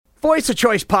Voice of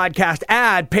Choice podcast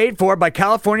ad paid for by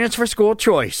Californians for School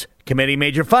Choice. Committee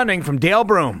major funding from Dale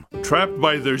Broom. Trapped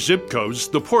by their zip codes,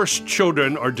 the poorest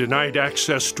children are denied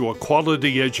access to a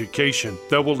quality education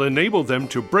that will enable them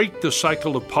to break the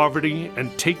cycle of poverty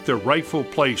and take their rightful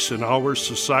place in our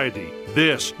society.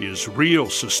 This is real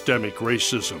systemic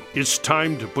racism. It's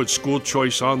time to put school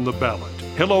choice on the ballot.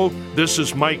 Hello, this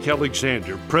is Mike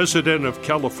Alexander, president of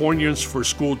Californians for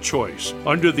School Choice.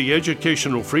 Under the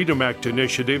Educational Freedom Act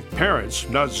initiative, parents,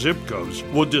 not zip codes,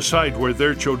 will decide where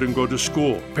their children go to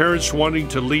school. Parents wanting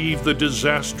to leave the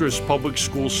disastrous public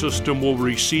school system will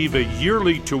receive a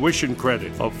yearly tuition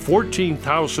credit of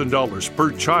 $14,000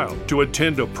 per child to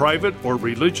attend a private or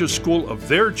religious school of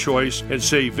their choice and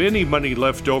save any money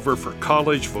left over for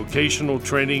college, vocational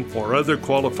training, or other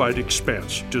qualified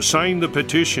expense. To sign the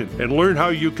petition and learn how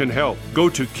you can help, go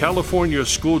to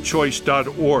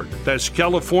californiaschoolchoice.org. That's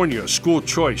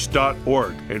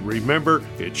californiaschoolchoice.org. And remember,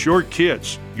 it's your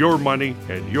kids, your money,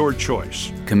 and your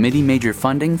choice. Committee major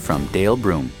funding from Dale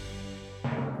Broom.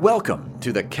 Welcome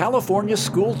to the California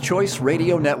School Choice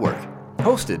Radio Network,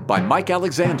 hosted by Mike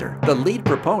Alexander, the lead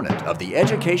proponent of the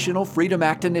Educational Freedom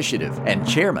Act initiative and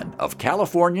chairman of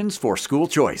Californians for School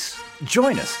Choice.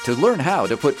 Join us to learn how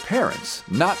to put parents,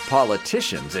 not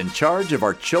politicians, in charge of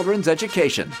our children's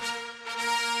education.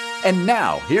 And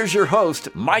now, here's your host,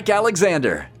 Mike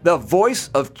Alexander, the voice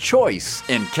of choice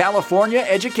in California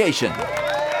education.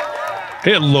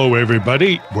 Hello,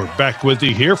 everybody. We're back with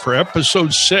you here for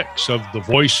episode 6 of The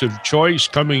Voice of Choice,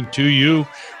 coming to you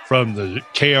from the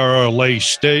KRLA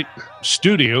State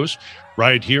Studios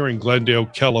right here in Glendale,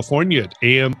 California at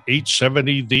AM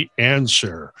 870 The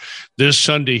Answer. This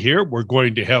Sunday here, we're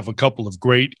going to have a couple of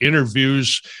great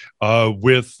interviews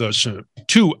with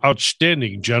two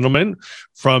outstanding gentlemen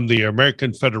from the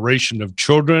American Federation of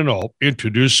Children. I'll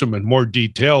introduce them in more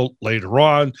detail later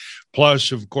on.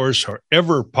 Plus, of course, our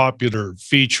ever-popular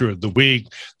feature of the week,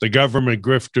 the Government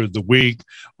Grifter of the Week,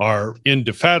 our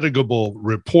indefatigable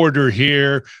reporter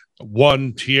here,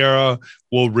 Juan Tierra,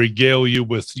 will regale you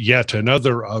with yet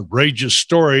another outrageous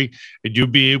story, and you'll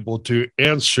be able to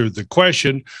answer the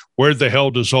question, where the hell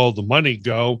does all the money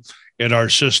go in our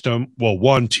system? Well,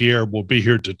 Juan Tierra will be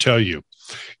here to tell you.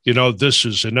 You know, this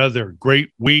is another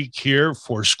great week here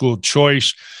for School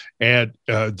Choice, and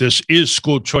this is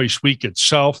School Choice Week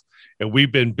itself. And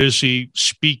we've been busy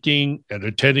speaking and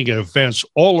attending events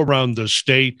all around the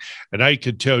state. And I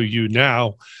can tell you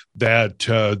now that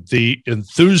the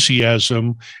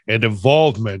enthusiasm and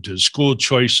involvement in school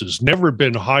choice has never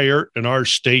been higher in our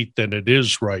state than it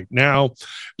is right now.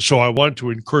 So I want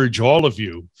to encourage all of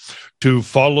you to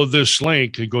follow this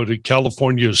link and go to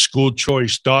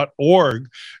californiaschoolchoice.org,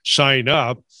 sign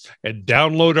up, and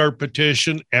download our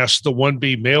petition, ask the one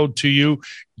be mailed to you,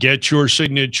 get your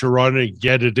signature on it, and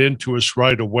get it into us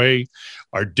right away.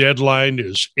 Our deadline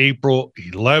is April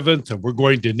 11th, and we're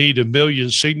going to need 1 million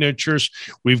signatures.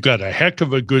 We've got a heck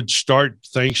of a good start,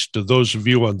 thanks to those of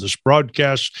you on this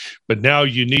broadcast, but now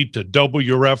you need to double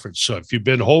your efforts. So if you've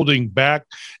been holding back,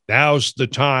 now's the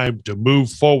time to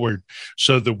move forward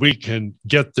so that we can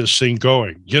get this thing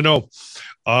going. You know,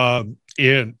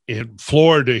 in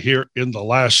Florida here in the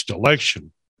last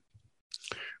election,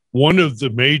 one of the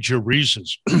major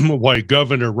reasons why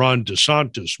Governor Ron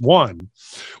DeSantis won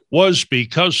was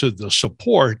because of the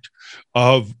support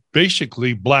of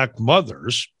basically Black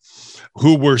mothers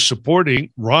who were supporting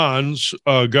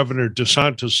Governor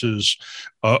DeSantis's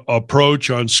approach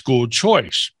on school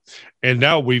choice. And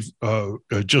now we've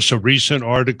just a recent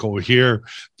article here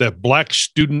that Black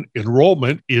student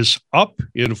enrollment is up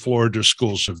in Florida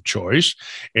schools of choice,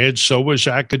 and so is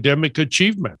academic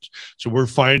achievement. So we're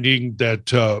finding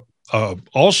that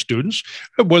all students,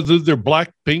 whether they're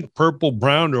Black, pink, purple,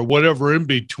 brown, or whatever in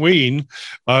between,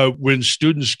 when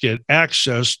students get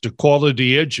access to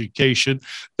quality education,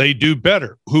 they do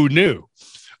better. Who knew?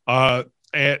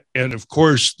 And of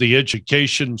course, the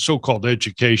education, so-called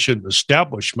education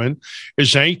establishment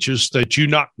is anxious that you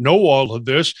not know all of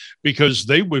this, because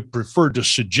they would prefer to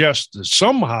suggest that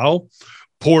somehow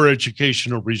poor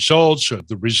educational results are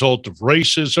the result of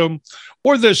racism,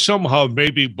 or that somehow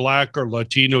maybe Black or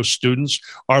Latino students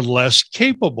are less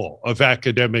capable of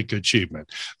academic achievement.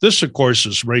 This, of course,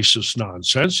 is racist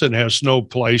nonsense and has no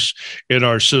place in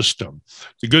our system.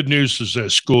 The good news is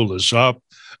that school is up.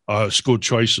 school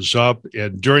choice is up.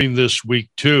 And during this week,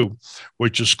 too,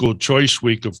 which is School Choice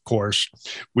Week, of course,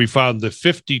 we found that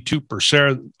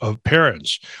 52% of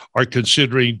parents are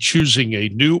considering choosing a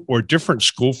new or different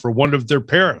school for one of their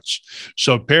parents.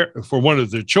 So for one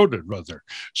of their children, rather.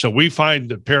 So we find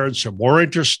that parents are more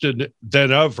interested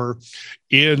than ever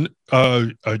in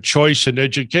a choice in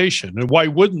education. And why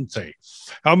wouldn't they?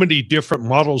 How many different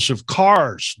models of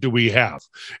cars do we have?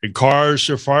 And cars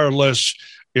are far less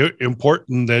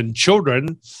important than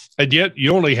children, and yet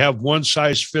you only have one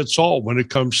size fits all when it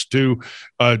comes to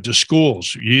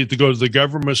schools. You either go to the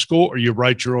government school or you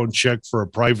write your own check for a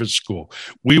private school.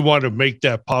 We want to make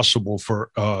that possible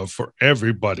for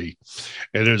everybody.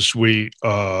 And as we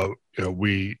now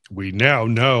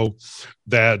know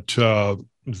that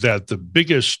the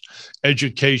biggest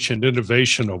education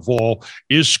innovation of all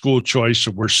is school choice.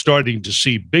 And we're starting to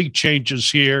see big changes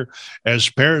here as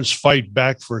parents fight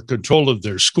back for control of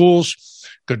their schools,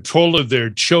 control of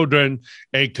their children,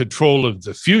 and control of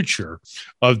the future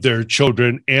of their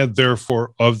children and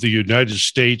therefore of the United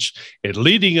States. And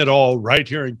leading it all right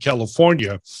here in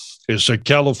California is at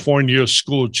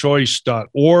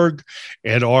CaliforniaSchoolChoice.org,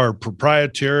 and our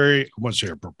proprietary, I won't say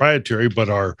our proprietary, but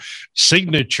our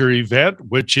signature event,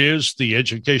 which is the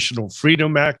Educational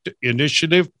Freedom Act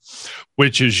initiative,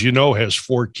 which, as you know, has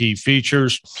 4 key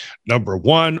features. Number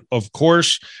one, of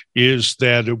course, is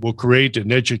that it will create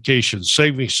an education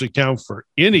savings account for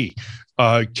any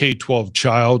K-12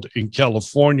 child in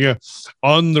California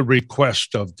on the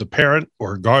request of the parent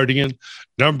or guardian.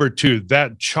 Number two,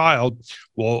 that child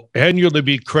will annually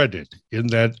be credited in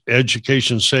that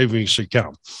education savings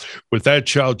account. With that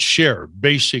child's share,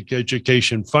 basic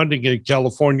education funding in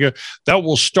California, that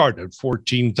will start at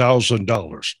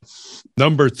 $14,000.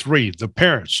 Number three, the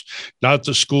parents, not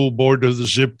the school board or the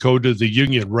zip code or the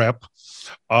union rep,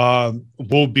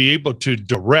 will be able to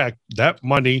direct that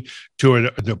money to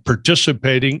a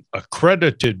participating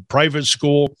accredited private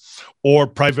school or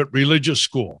private religious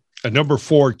school. And number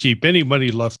four, keep any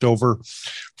money left over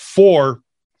for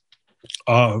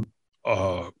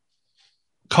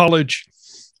college,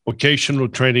 vocational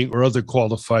training, or other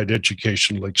qualified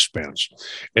educational expense.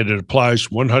 And it applies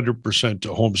 100% to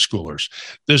homeschoolers.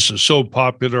 This is so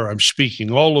popular. I'm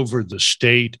speaking all over the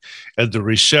state, and the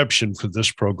reception for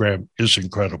this program is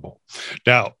incredible.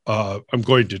 Now, I'm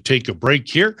going to take a break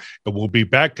here, and we'll be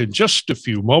back in just a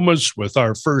few moments with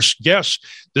our first guest.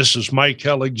 This is Mike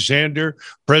Alexander,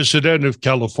 president of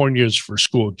Californians for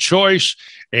School Choice,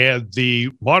 and the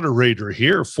moderator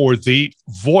here for the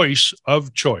Voice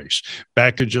of Choice.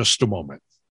 Back in just a moment.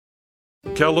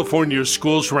 California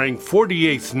schools rank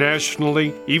 48th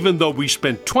nationally. Even though we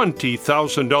spend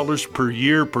 $20,000 per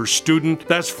year per student,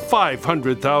 that's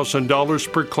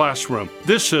 $500,000 per classroom.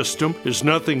 This system is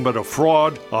nothing but a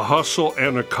fraud, a hustle,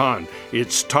 and a con.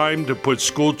 It's time to put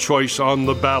school choice on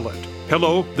the ballot.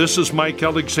 Hello, this is Mike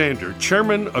Alexander,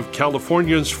 chairman of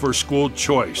Californians for School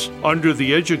Choice. Under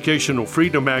the Educational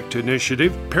Freedom Act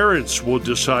initiative, parents will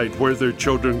decide where their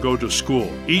children go to school.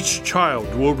 Each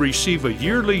child will receive a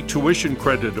yearly tuition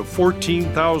credit of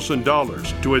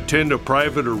 $14,000 to attend a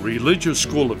private or religious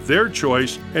school of their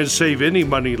choice and save any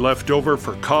money left over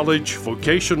for college,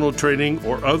 vocational training,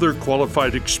 or other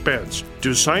qualified expense.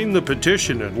 To sign the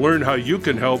petition and learn how you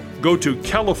can help, go to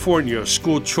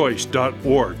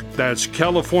CaliforniaSchoolChoice.org. That's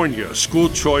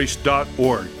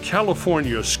CaliforniaSchoolChoice.org.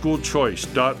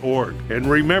 CaliforniaSchoolChoice.org. And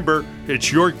remember,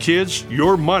 it's your kids,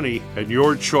 your money, and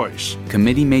your choice.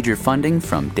 Committee major funding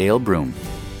from Dale Broom.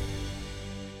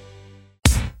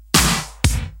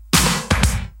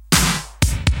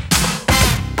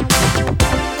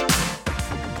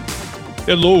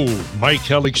 Hello,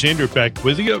 Mike Alexander back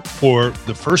with you for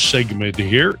the first segment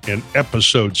here in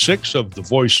episode 6 of The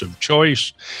Voice of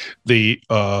Choice, the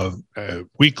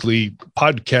weekly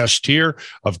podcast here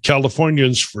of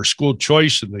Californians for School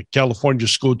Choice and the California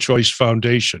School Choice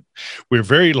Foundation. We're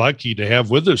very lucky to have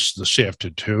with us this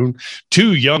afternoon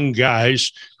 2 young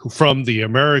guys from the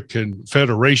American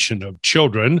Federation of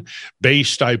Children,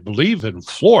 based, I believe, in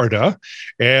Florida.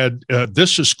 And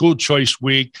this is School Choice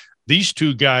Week. These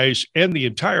 2 guys and the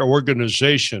entire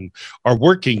organization are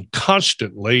working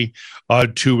constantly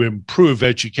to improve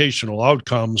educational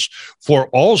outcomes for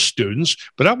all students.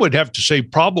 But I would have to say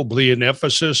probably an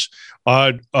emphasis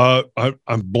on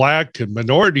Black and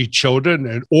minority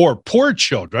children or poor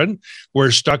children who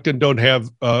are stuck and don't have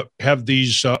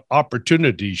these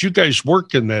opportunities. You guys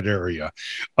work in that area.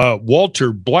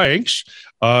 Walter Blanks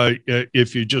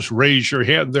if you just raise your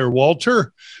hand there,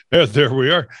 Walter, there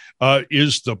we are,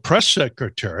 is the press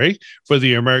secretary for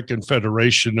the American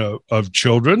Federation of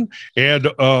Children, and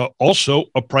also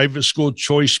a private school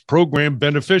choice program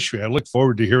beneficiary. I look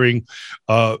forward to hearing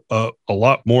a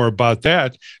lot more about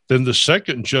that. Then the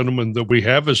second gentleman that we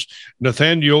have is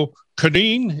Nathaniel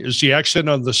Canine. Is the accent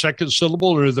on the second syllable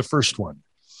or the first one?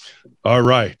 All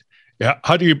right. Yeah.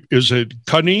 Is it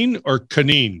Canine or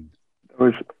Canine? It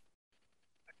was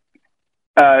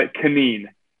Canine.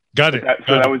 Got it.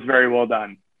 That was very well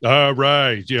done. All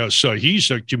right. Yeah. So he's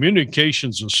a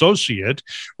communications associate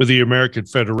with the American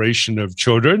Federation of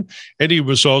Children, and he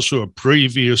was also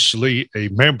previously a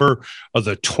member of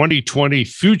the 2020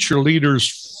 Future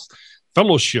Leaders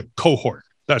Fellowship cohort.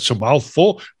 That's a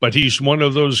mouthful, but he's one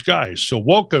of those guys. So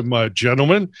welcome,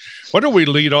 gentlemen. Why don't we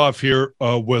lead off here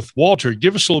with Walter?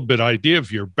 Give us a little bit idea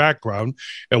of your background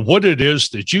and what it is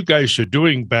that you guys are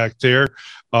doing back there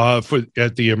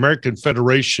at the American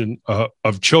Federation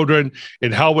of Children,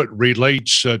 and how it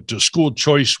relates to School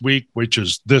Choice Week, which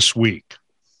is this week.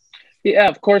 Yeah,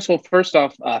 of course. Well, first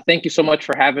off, thank you so much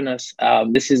for having us.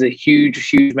 This is a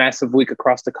huge, massive week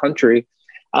across the country.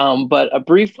 But a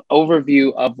brief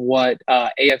overview of what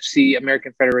AFC,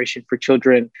 American Federation for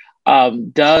Children,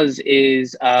 does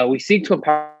is we seek to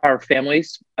empower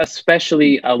families,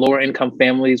 especially lower income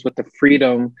families, with the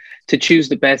freedom to choose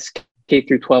the best K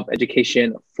through 12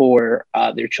 education for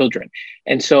their children.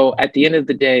 And so at the end of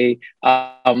the day,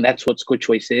 that's what school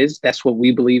choice is. That's what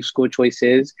we believe school choice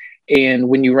is. And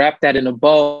when you wrap that in a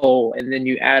bow and then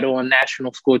you add on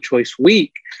National School Choice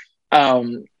Week,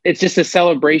 it's just a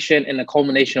celebration and a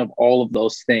culmination of all of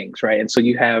those things, right? And so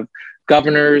you have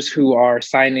governors who are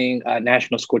signing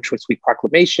National School Choice Week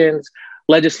proclamations,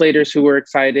 legislators who are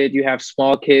excited. You have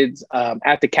small kids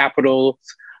at the Capitol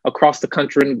across the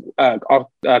country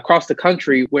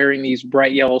wearing these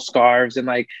bright yellow scarves and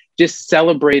like just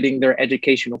celebrating their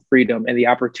educational freedom and the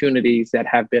opportunities that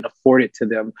have been afforded to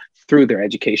them through their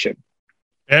education.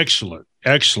 Excellent.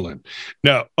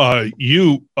 Now, I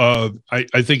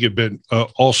think have been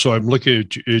also, I'm looking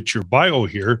at your bio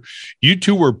here. You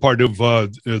two were part of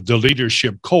the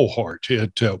leadership cohort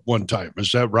at one time.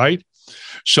 Is that right?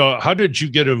 So how did you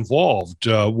get involved,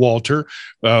 Walter,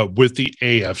 with the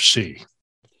AFC?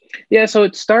 Yeah, so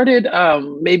it started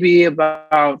maybe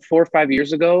about 4 or 5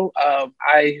 years ago.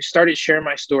 I started sharing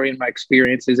my story and my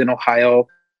experiences in Ohio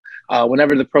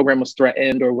whenever the program was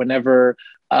threatened or whenever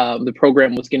the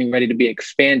program was getting ready to be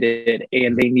expanded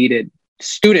and they needed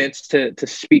students to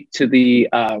speak to the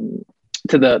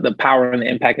power and the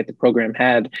impact that the program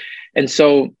had. And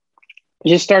so I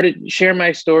just started sharing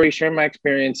my story, sharing my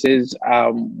experiences.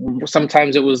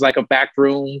 Sometimes it was like a back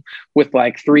room with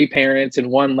like 3 parents and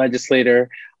 1 legislator.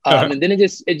 And then it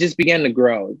just began to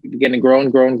grow. It began to grow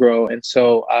and grow and grow. And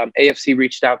so AFC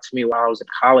reached out to me while I was in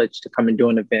college to come and do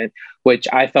an event, which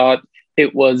I thought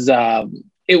it was a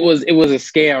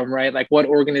scam, right? Like, what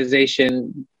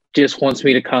organization just wants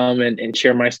me to come and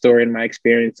share my story and my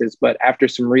experiences? But after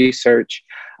some research,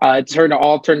 it turned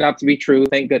out to be true,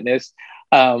 thank goodness.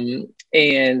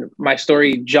 And my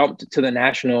story jumped to the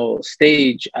national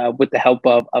stage with the help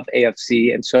of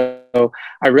AFC. And so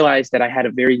I realized that I had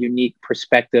a very unique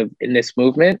perspective in this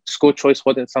movement. School choice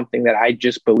wasn't something that I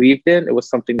just believed in. It was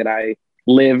something that I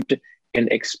lived and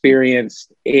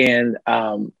experienced and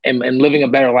living a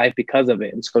better life because of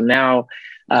it. And so now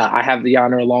I have the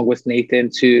honor, along with Nathan,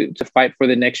 to fight for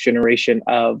the next generation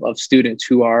of students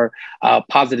who are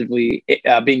positively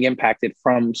being impacted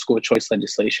from school choice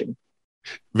legislation.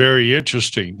 Very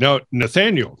interesting. Now,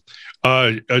 Nathaniel,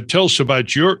 tell us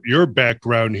about your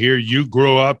background here. You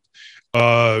grew up,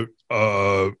 it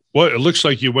looks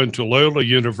like you went to Loyola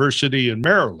University in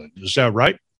Maryland. Is that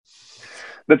right?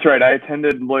 That's right. I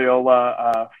attended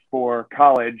Loyola for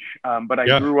college, but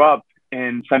I grew up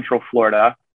in Central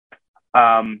Florida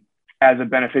as a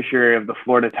beneficiary of the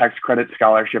Florida Tax Credit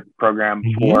Scholarship Program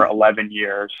for 11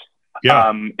 years.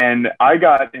 Yeah. And I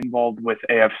got involved with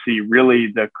AFC. Really,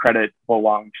 the credit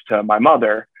belongs to my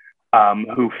mother,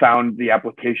 who found the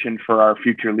application for our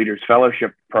Future Leaders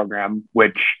Fellowship program,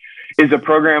 which is a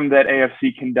program that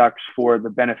AFC conducts for the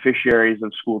beneficiaries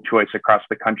of school choice across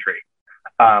the country.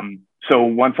 So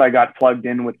once I got plugged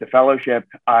in with the fellowship,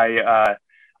 I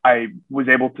was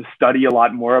able to study a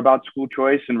lot more about school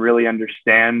choice and really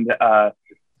understand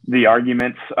the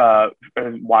arguments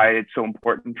why it's so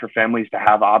important for families to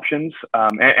have options.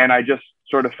 And I just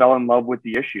sort of fell in love with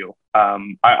the issue.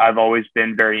 I've always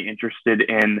been very interested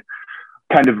in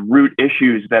kind of root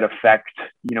issues that affect,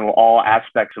 all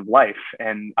aspects of life.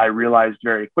 And I realized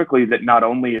very quickly that not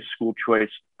only is school choice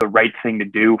the right thing to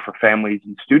do for families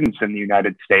and students in the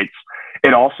United States,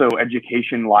 it also,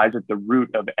 education lies at the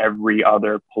root of every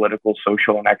other political,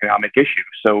 social, and economic issue.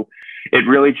 So it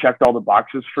really checked all the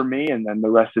boxes for me, and then the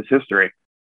rest is history.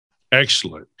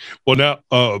 Excellent. Well, now,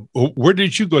 where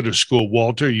did you go to school,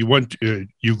 Walter? You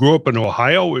grew up in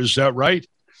Ohio, is that right?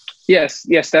 Yes,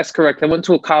 that's correct. I went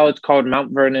to a college called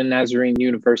Mount Vernon Nazarene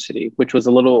University, which was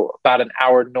about an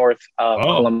hour north of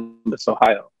Columbus,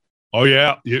 Ohio. Oh,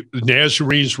 yeah. The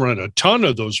Nazarenes run a ton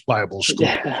of those Bible schools.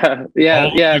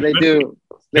 Yeah, they do.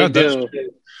 They do.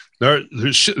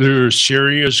 They're a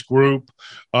serious group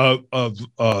of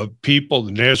people.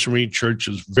 The Nazarene Church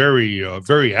is very,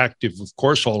 very active, of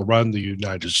course, all around the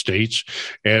United States,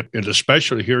 and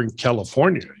especially here in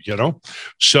California,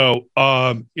 So,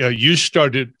 you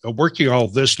started working all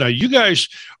this. Now, you guys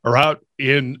are out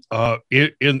in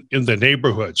the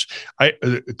neighborhoods.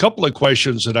 A couple of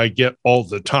questions that I get all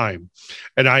the time,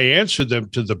 and I answer them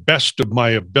to the best of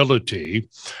my ability.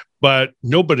 But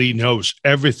nobody knows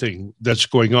everything that's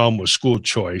going on with school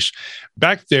choice.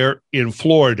 Back there in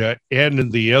Florida and in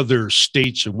the other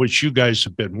states in which you guys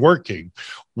have been working,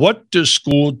 what does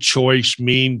school choice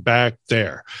mean back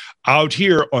there? Out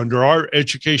here under our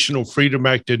Educational Freedom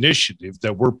Act initiative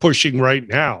that we're pushing right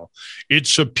now,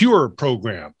 it's a pure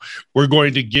program. We're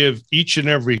going to give each and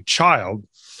every child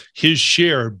his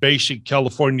share of basic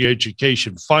California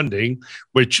education funding,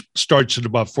 which starts at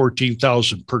about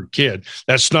 $14,000 per kid.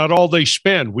 That's not all they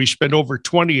spend. We spend over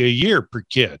 $20,000 a year per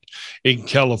kid in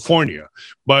California,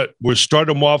 but we'll start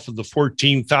them off with the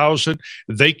 $14,000.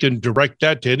 They can direct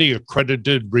that to any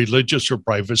accredited religious or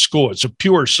private school. It's a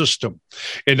pure system.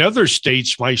 In other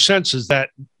states, my sense is that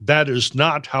that is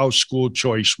not how school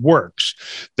choice works.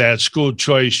 That school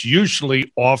choice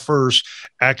usually offers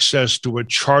access to a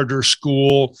charter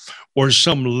school or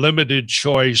some limited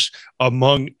choice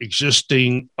among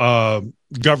existing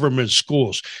government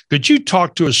schools. Could you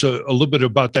talk to us a little bit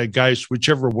about that, guys,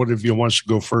 whichever one of you wants to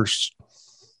go first?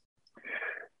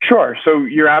 Sure. So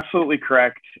you're absolutely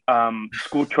correct.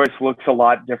 School choice looks a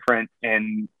lot different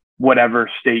in whatever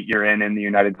state you're in the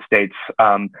United States.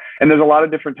 And there's a lot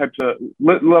of different types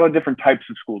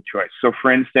of school choice. So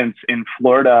for instance, in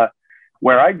Florida,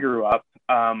 where I grew up,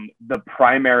 the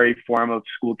primary form of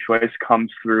school choice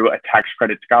comes through a tax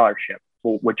credit scholarship,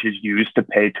 which is used to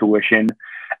pay tuition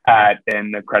at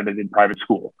an accredited private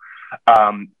school.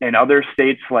 In other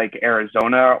states like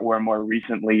Arizona, or more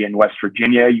recently in West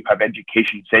Virginia, you have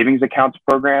education savings accounts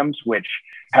programs, which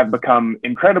have become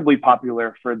incredibly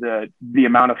popular for the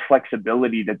amount of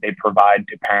flexibility that they provide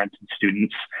to parents and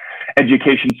students.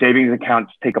 Education savings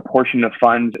accounts take a portion of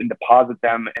funds and deposit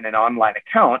them in an online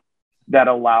account that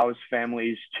allows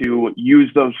families to use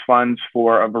those funds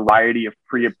for a variety of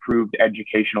pre-approved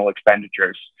educational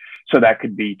expenditures. So that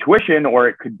could be tuition, or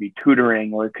it could be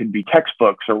tutoring, or it could be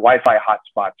textbooks or Wi-Fi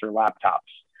hotspots or laptops.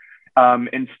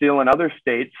 And still in other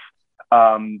states,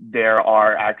 there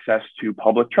are access to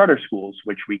public charter schools,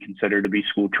 which we consider to be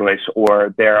school choice,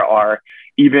 or there are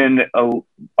even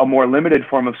a more limited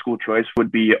form of school choice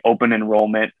would be open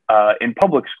enrollment in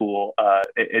public school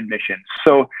admissions.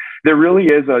 So there really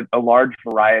is a large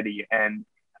variety, and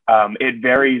it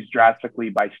varies drastically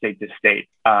by state to state.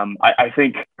 I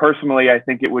think personally,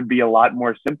 it would be a lot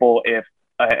more simple if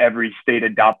every state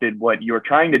adopted what you're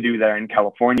trying to do there in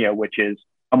California, which is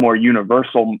a more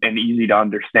universal and easy to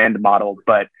understand model.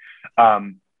 But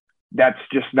that's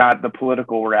just not the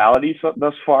political reality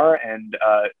thus far. And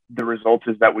the result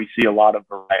is that we see a lot of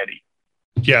variety.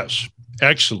 Yes.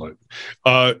 Excellent.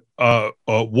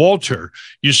 Walter,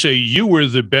 you say you were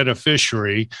the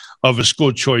beneficiary of a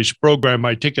school choice program.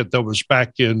 I take it that was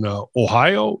back in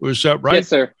Ohio. Is that right? Yes,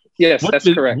 sir. Yes,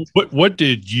 that's correct. What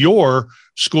did your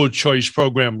school choice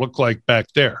program look like back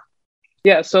there?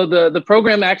 Yeah, so the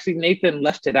program, actually, Nathan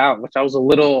left it out, which I was a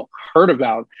little hurt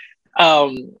about.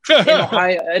 In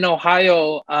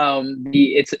Ohio,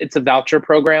 it's a voucher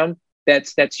program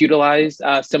that's utilized,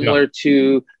 similar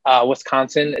to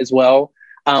Wisconsin as well.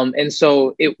 And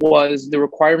so the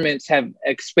requirements have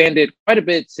expanded quite a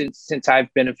bit since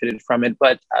I've benefited from it.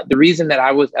 But the reason that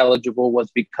I was eligible was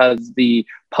because the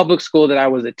public school that I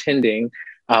was attending,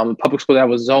 the public school that I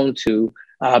was zoned to,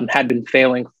 had been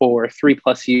failing for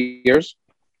 3+ years,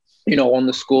 on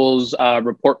the school's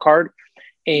report card.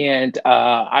 And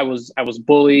I was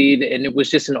bullied, and it was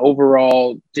just an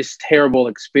overall just terrible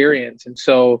experience. And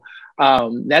so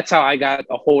that's how I got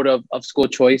a hold of school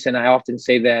choice. And I often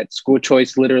say that school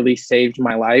choice literally saved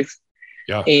my life.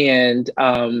 Yeah. And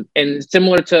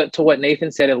similar to what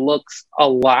Nathan said, it looks a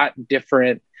lot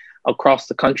different across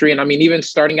the country. And I mean, even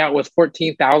starting out with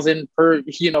 14,000 per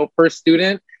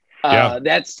student,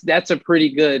 that's a pretty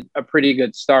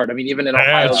good start. I mean, even in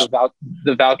Ohio,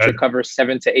 the voucher covers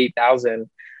 7,000 to 8,000.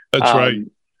 That's right.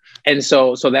 And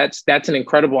so that's an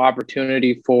incredible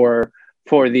opportunity for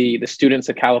the students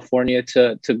of California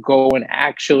to go and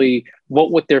actually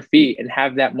vote with their feet and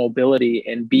have that mobility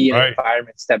and be in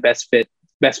environments that best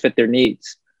fit their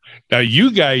needs. Now,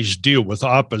 you guys deal with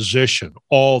opposition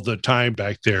all the time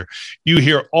back there. You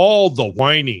hear all the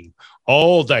whining,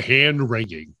 all the hand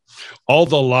wringing, all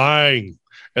the lying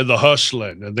and the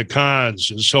hustling and the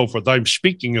cons and so forth. I'm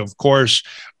speaking, of course,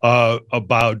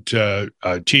 about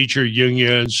teacher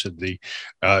unions and the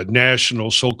National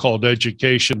So-Called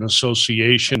Education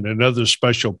Association and other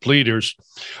special pleaders.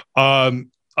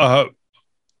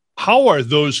 How are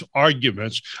those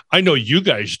arguments? I know you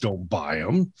guys don't buy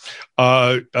them.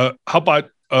 How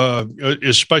about,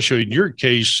 especially in your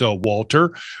case,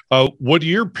 Walter, what do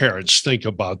your parents think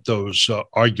about those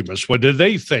arguments? What do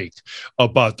they think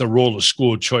about the role of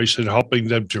school choice in helping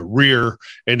them to rear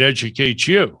and educate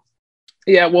you?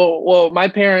 Yeah, well, my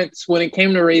parents, when it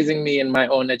came to raising me in my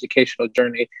own educational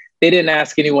journey, they didn't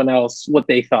ask anyone else what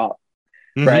they thought.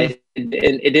 Mm-hmm. Right.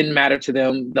 It didn't matter to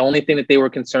them. The only thing that they were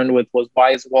concerned with was,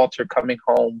 why is Walter coming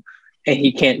home and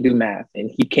he can't do math and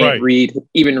he can't read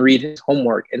his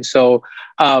homework? And so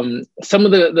some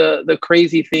of the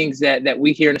crazy things that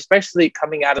we hear, and especially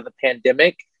coming out of the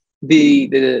pandemic,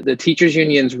 the teachers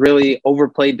unions really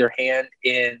overplayed their hand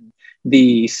in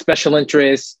the special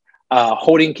interests,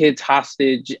 holding kids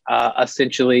hostage,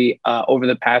 essentially over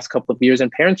the past couple of years.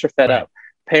 And parents are fed up.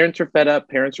 Parents are fed up,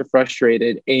 parents are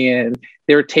frustrated, and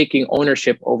they're taking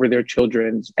ownership over their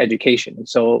children's education. And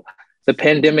so the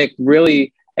pandemic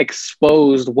really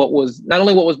exposed not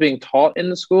only what was being taught in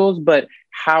the schools, but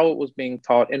how it was being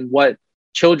taught and what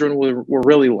children were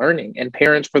really learning. And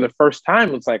parents, for the first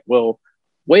time, was like, well,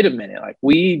 wait a minute, like,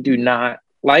 we do not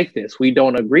like this. We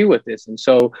don't agree with this. And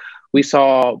so we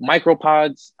saw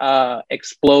micropods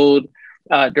explode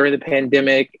during the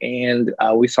pandemic, and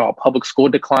we saw a public school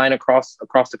decline across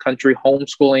the country.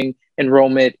 Homeschooling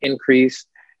enrollment increased.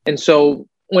 And so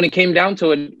when it came down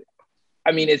to it,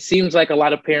 I mean, it seems like a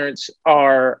lot of parents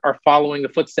are following the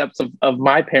footsteps of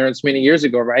my parents many years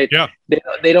ago, right? Yeah.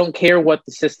 They don't care what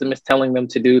the system is telling them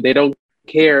to do. They don't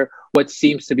care what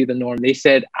seems to be the norm. They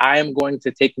said, I am going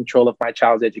to take control of my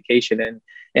child's education. And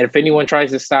if anyone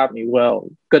tries to stop me, well,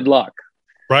 good luck.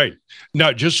 Right.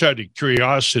 Now, just out of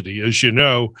curiosity, as you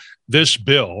know, this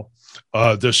bill,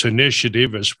 this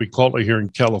initiative, as we call it here in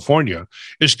California,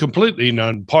 is completely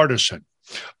nonpartisan.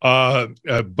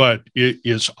 But it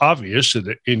is obvious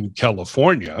that in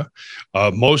California,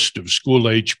 most of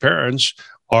school-age parents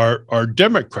are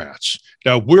Democrats.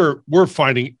 Now, we're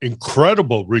finding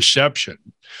incredible reception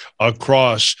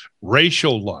across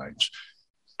racial lines,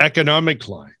 economic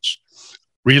lines,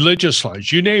 religious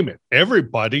lines, you name it.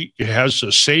 Everybody has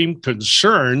the same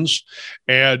concerns,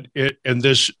 and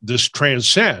this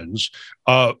transcends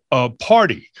a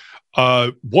party.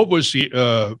 What was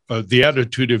the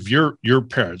attitude of your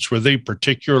parents? Were they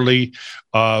particularly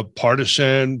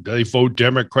partisan? Did they vote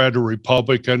Democrat or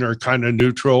Republican, or kind of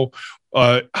neutral?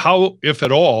 How, if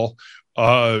at all,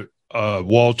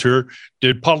 Walter,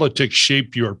 did politics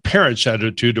shape your parents'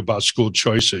 attitude about school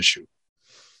choice issue?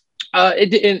 It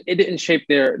didn't shape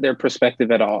their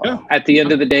perspective at all. Yeah. At the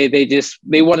end of the day,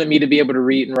 they wanted me to be able to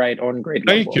read and write on grade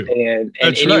level. Thank you. And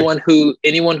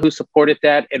anyone who supported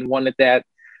that and wanted that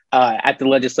at the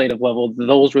legislative level,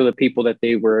 those were the people that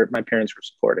my parents were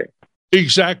supporting.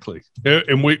 Exactly.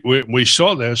 And we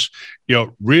saw this,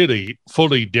 really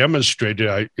fully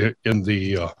demonstrated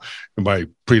in my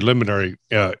preliminary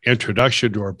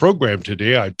introduction to our program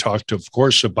today. I talked, of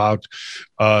course, about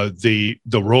the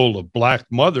role of Black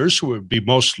mothers, who would be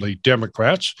mostly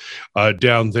Democrats,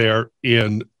 down there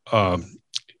in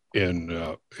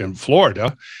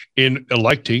Florida, in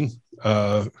electing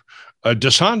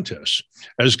DeSantis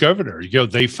as governor.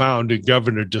 They found in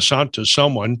Governor DeSantis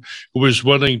someone who was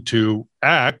willing to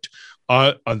act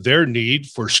on their need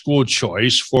for school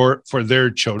choice for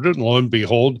their children. Lo and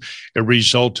behold, it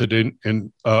resulted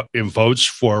in votes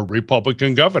for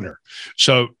Republican governor.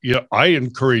 So I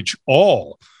encourage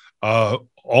all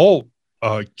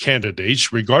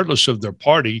candidates, regardless of their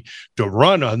party, to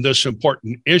run on this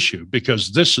important issue,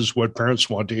 because this is what parents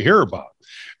want to hear about.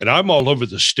 And I'm all over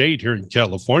the state here in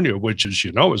California, which, as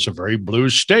you know, is a very blue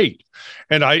state.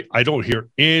 And I don't hear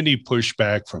any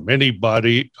pushback from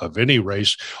anybody of any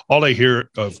race. All I hear,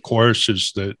 of course,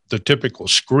 is the typical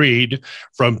screed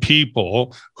from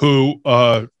people who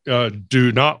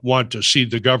do not want to see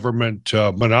the government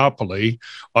monopoly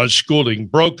on schooling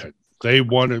broken. They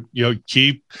want to,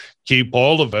 keep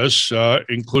all of us,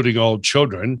 including all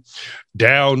children,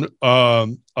 down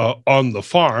on the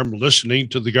farm listening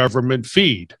to the government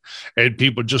feed. And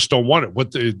people just don't want it.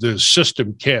 What the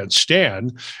system can't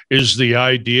stand is the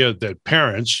idea that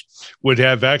parents would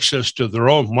have access to their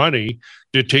own money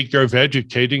to take care of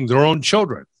educating their own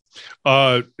children.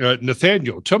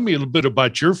 Nathaniel, tell me a little bit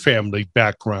about your family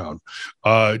background.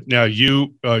 Now,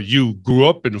 you grew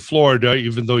up in Florida,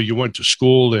 even though you went to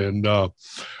school in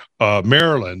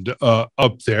Maryland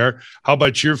up there. How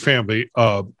about your family?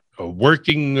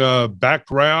 Working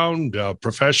background,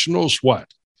 professionals, what?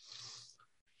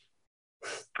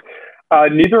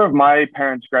 Neither of my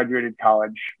parents graduated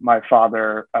college. My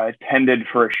father attended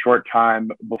for a short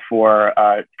time before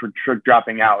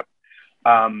dropping out.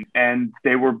 And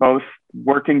they were both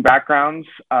working backgrounds,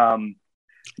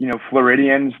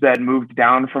 Floridians that moved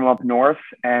down from up north.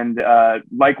 And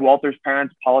like Walter's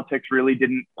parents, politics really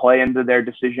didn't play into their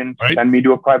decision to send me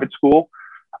to a private school.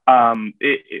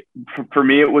 For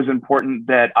me, it was important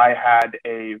that I had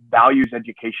a values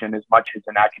education as much as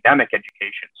an academic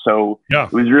education. So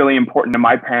It was really important to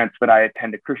my parents that I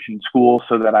attend a Christian school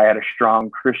so that I had a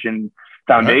strong Christian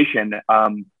foundation,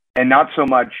 and not so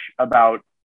much about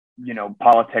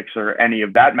politics or any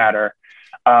of that matter.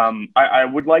 I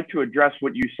would like to address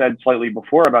what you said slightly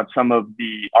before about some of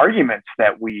the arguments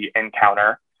that we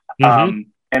encounter.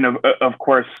 And of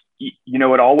course,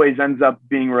 it always ends up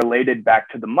being related back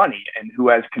to the money and who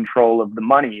has control of the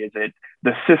money. Is it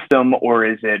the system or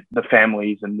is it the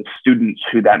families and the students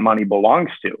who that money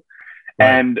belongs to?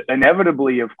 And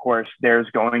inevitably, of course, there's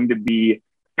going to be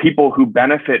people who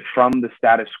benefit from the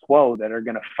status quo that are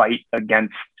going to fight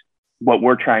against what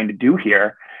we're trying to do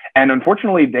here. And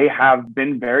unfortunately, they have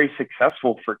been very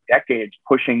successful for decades,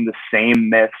 pushing the same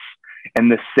myths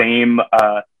and the same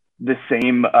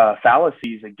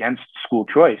fallacies against school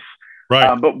choice.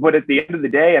 But at the end of the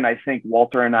day, and I think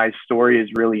Walter and I's story is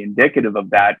really indicative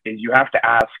of that, is you have to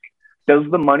ask, does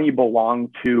the money belong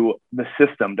to the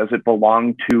system? Does it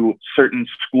belong to certain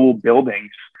school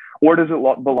buildings? Or does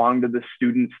it belong to the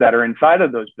students that are inside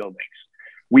of those buildings?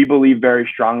 We believe very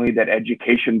strongly that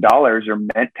education dollars are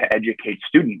meant to educate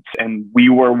students. And we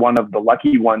were one of the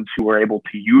lucky ones who were able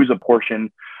to use a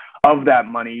portion of that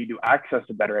money to access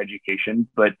a better education.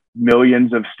 But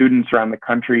millions of students around the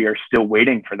country are still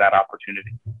waiting for that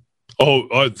opportunity.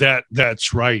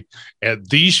 That's right. And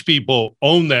these people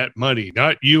own that money,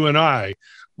 not you and I.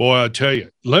 Boy, I'll tell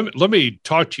you, let me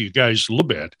talk to you guys a little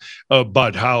bit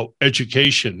about how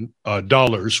education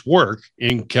dollars work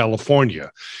in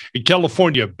California. In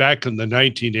California, back in the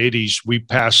 1980s, we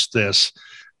passed this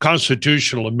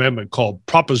constitutional amendment called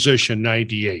Proposition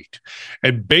 98.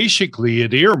 And basically,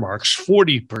 it earmarks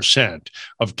 40%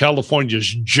 of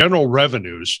California's general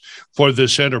revenues for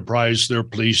this enterprise they're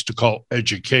pleased to call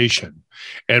education.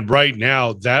 And right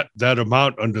now, that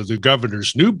amount under the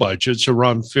governor's new budget's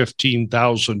around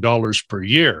 $15,000 per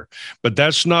year. But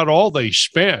that's not all they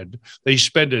spend. They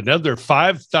spend another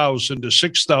 $5,000 to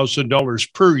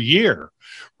 $6,000 per year.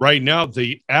 Right now,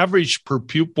 the average per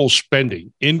pupil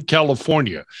spending in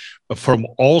California from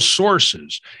all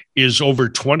sources is over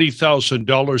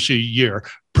 $20,000 a year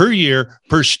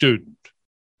per student,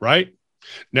 right?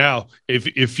 Now,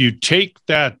 if you take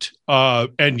that,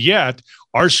 and yet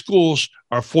our schools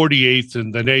are 48th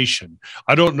in the nation.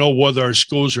 I don't know whether our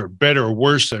schools are better or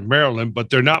worse than Maryland, but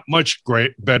they're not much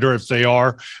better if they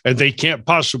are, and they can't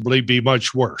possibly be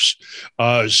much worse.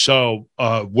 So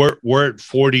we're at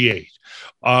 48.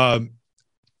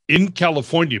 In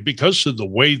California, because of the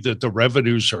way that the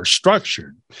revenues are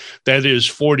structured, that is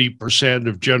 40%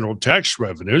 of general tax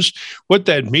revenues. What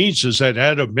that means is that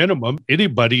at a minimum,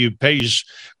 anybody who pays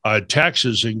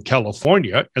taxes in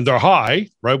California, and they're high,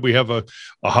 right? We have a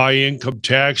high income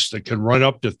tax that can run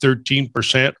up to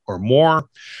 13% or more.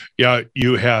 Yeah,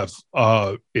 you have,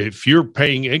 if you're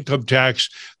paying income tax,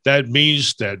 that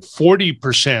means that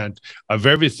 40% of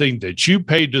everything that you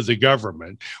pay to the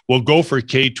government will go for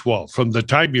K-12. From the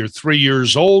time you're 3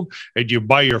 years old and you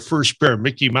buy your first pair of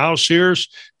Mickey Mouse ears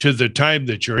to the time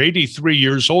that you're 83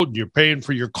 years old and you're paying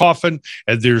for your coffin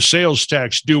and there's sales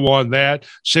tax due on that,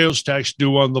 sales tax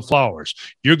due on the flowers.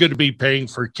 You're going to be paying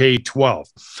for K-12.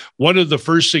 One of the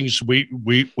first things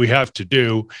we have to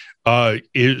do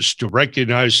is to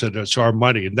recognize that it's our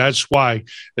money. And that's why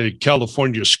the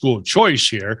California School Choice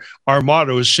here, our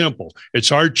motto is simple.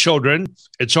 It's our children,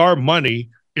 it's our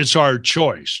money, it's our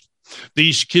choice.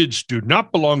 These kids do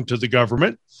not belong to the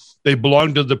government. They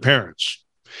belong to the parents.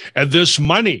 And this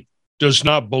money does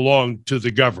not belong to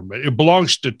the government. It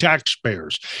belongs to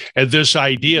taxpayers. And this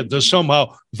idea that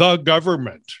somehow the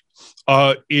government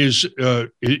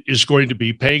is going to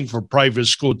be paying for private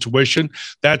school tuition.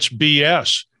 That's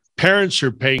BS. Parents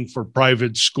are paying for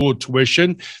private school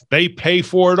tuition. They pay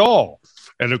for it all.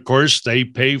 And of course, they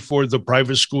pay for the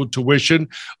private school tuition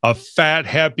of fat,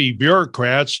 happy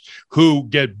bureaucrats who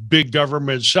get big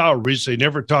government salaries. They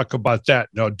never talk about that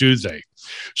now, do they?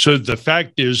 So the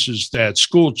fact is that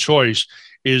school choice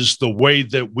is the way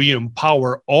that we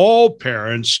empower all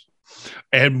parents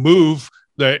and move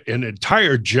an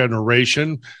entire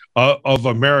generation of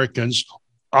Americans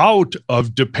out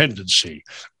of dependency,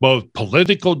 both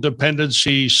political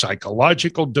dependency,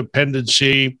 psychological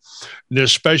dependency, and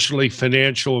especially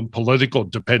financial and political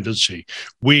dependency.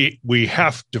 We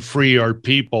have to free our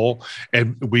people,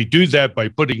 and we do that by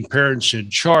putting parents in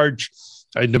charge,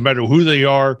 and no matter who they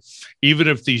are, even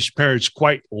if these parents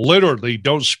quite literally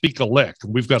don't speak a lick.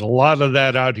 We've got a lot of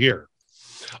that out here.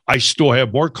 I still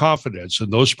have more confidence in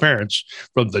those parents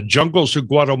from the jungles of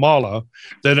Guatemala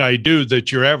than I do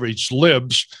that your average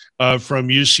libs from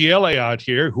UCLA out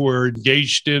here who are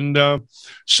engaged in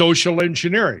social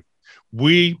engineering.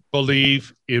 We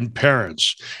believe in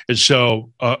parents. And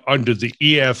so under the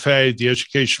EFA, the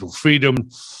Educational Freedom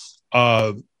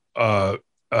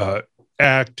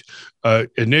Act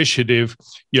initiative,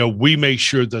 we make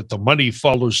sure that the money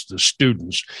follows the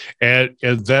students, and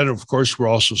then of course we're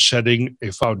also setting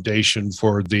a foundation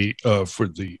for the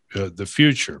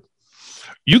future.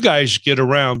 You guys get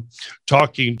around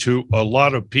talking to a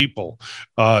lot of people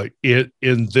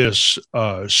in this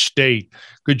state.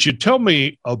 Could you tell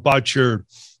me about your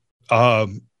about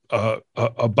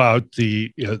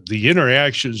the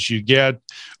interactions you get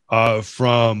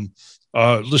from?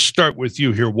 Let's start with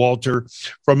you here, Walter.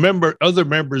 From other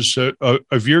members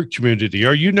of your community,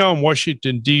 are you now in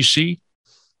Washington, D.C.?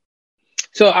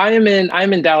 So I'm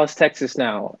in Dallas, Texas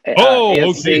now.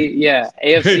 AFC, okay. Yeah,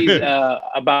 AFC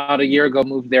about a year ago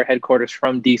moved their headquarters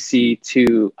from D.C.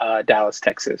 to Dallas,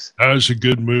 Texas. That was a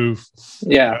good move.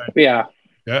 Yeah, right. Yeah.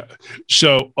 Yeah.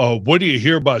 So what do you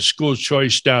hear about school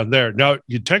choice down there? Now,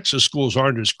 your Texas schools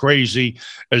aren't as crazy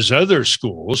as other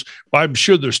schools, but I'm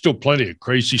sure there's still plenty of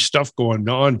crazy stuff going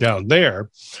on down there.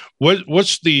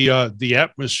 What's the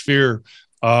atmosphere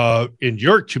in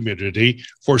your community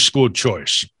for school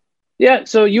choice? Yeah,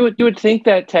 so you would think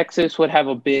that Texas would have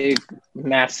a big,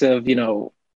 massive,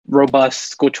 robust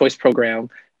school choice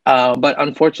program, but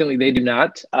unfortunately they do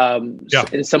not.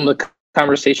 In some of the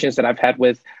conversations that I've had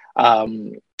with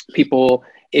people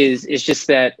is just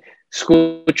that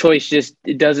school choice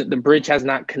the bridge has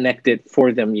not connected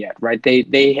for them yet, right?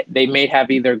 They may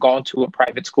have either gone to a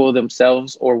private school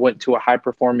themselves or went to a high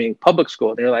performing public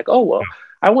school. They're like, oh, well,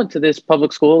 I went to this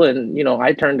public school and,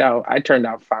 I turned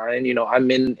out fine.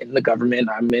 I'm in the government,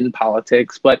 I'm in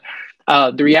politics. But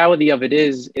the reality of it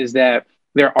is that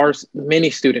there are many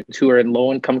students who are in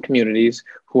low income communities,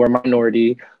 who are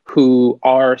minority, who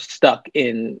are stuck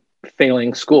in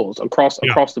failing schools across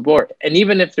the board. And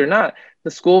even if they're not,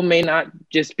 the school may not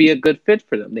just be a good fit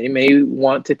for them. They may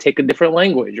want to take a different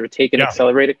language or take an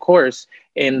accelerated course,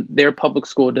 and their public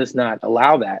school does not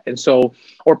allow that. And so,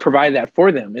 or provide that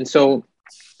for them. And so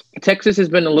Texas has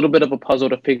been a little bit of a puzzle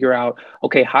to figure out,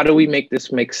 okay, how do we make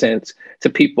this make sense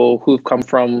to people who've come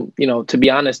from, to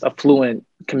be honest, affluent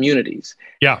communities?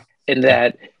 Yeah. And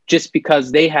that just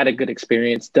because they had a good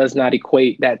experience does not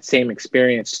equate that same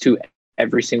experience to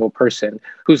every single person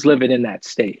who's living in that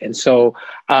state. And so,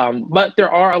 but there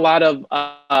are a lot of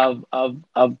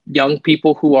young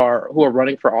people who are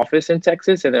running for office in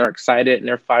Texas, and they're excited and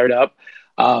they're fired up,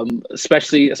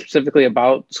 specifically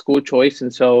about school choice.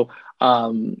 And so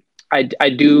I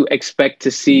do expect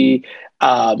to see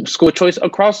school choice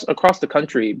across the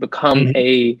country become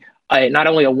a not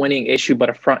only a winning issue, but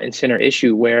a front and center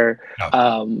issue where,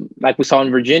 like we saw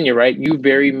in Virginia, right? You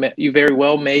very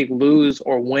well may lose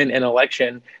or win an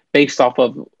election based off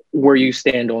of where you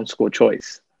stand on school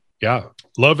choice. Yeah,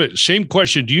 love it. Same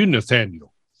question to you,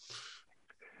 Nathaniel.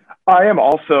 I am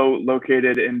also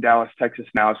located in Dallas, Texas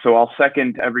now, so I'll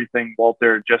second everything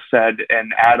Walter just said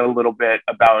and add a little bit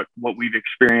about what we've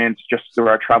experienced just through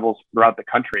our travels throughout the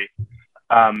country.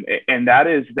 And that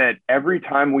is that every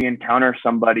time we encounter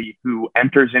somebody who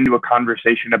enters into a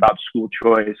conversation about school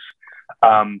choice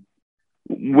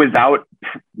without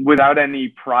any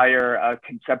prior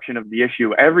conception of the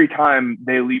issue, every time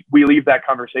we leave that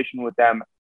conversation with them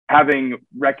having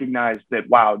recognized that,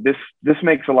 wow, this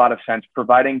makes a lot of sense.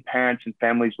 Providing parents and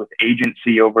families with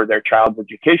agency over their child's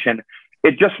education,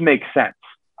 it just makes sense.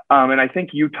 And I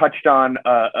think you touched on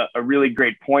a really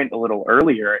great point a little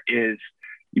earlier is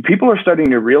people are starting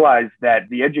to realize that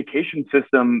the education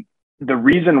system, the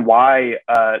reason why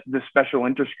the special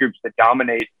interest groups that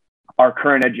dominate our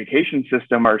current education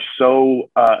system are so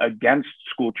against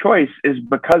school choice is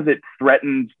because it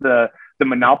threatens the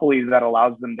monopoly that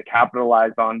allows them to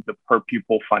capitalize on the per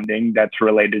pupil funding that's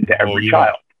related to every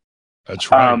child. That's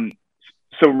right.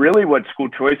 So really what school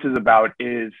choice is about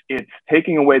is it's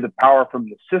taking away the power from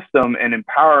the system and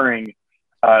empowering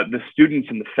the students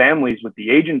and the families with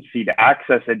the agency to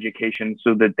access education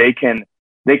so that they can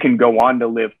go on to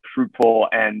live fruitful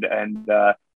and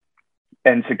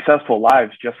successful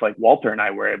lives, just like Walter and I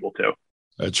were able to.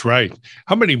 That's right.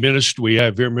 How many minutes do we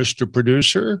have here, Mr.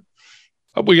 Producer?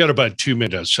 We got about 2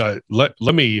 minutes. Let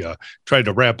me try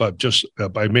to wrap up just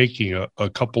by making a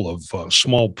couple of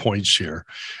small points here.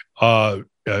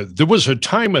 There was a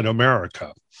time in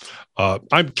America,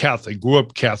 I'm Catholic, grew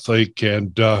up Catholic,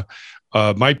 and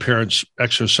my parents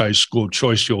exercised school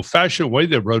choice the old-fashioned way.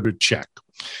 They wrote a check.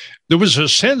 There was a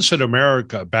sense in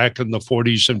America back in the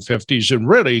 40s and 50s, and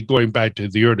really going back to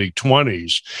the early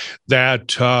 20s, that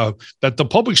the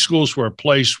public schools were a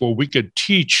place where we could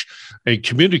teach and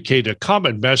communicate a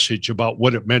common message about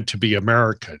what it meant to be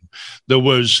American. There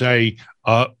was a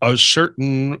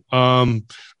certain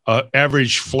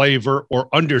average flavor or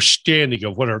understanding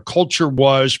of what our culture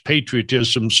was,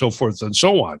 patriotism, so forth and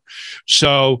so on.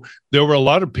 So there were a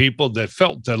lot of people that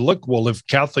felt that, look, well, if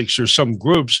Catholics or some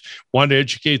groups want to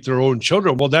educate their own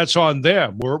children, well, that's on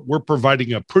them. We're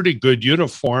providing a pretty good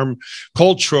uniform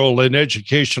cultural and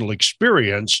educational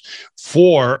experience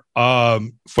for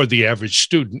the average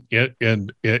student in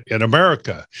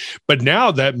America. But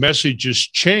now that message has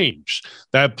changed.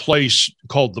 That place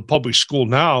called the public school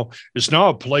now is now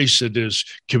a place that is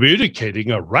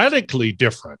communicating a radically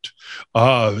different,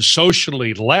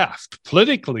 socially left,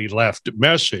 politically left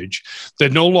message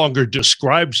that no longer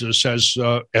describes us as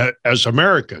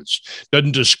Americans,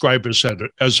 doesn't describe us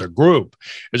as a group.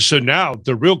 And so now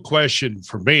the real question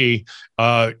for me,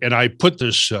 and I put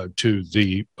this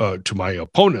to my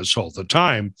opponents all the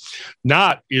time,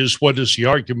 not is what is the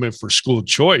argument for school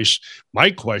choice.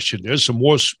 My question is,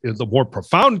 the more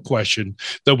profound question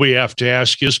that we have to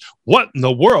ask is, what in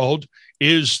the world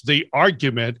is the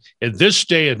argument in this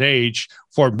day and age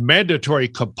for mandatory,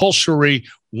 compulsory,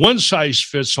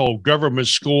 one-size-fits-all government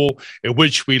school in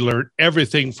which we learn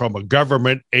everything from a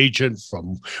government agent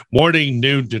from morning,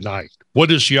 noon to night?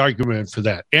 What is the argument for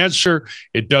that? Answer,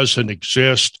 it doesn't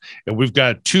exist. And we've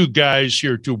got two guys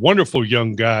here, two wonderful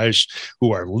young guys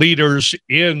who are leaders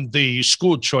in the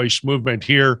school choice movement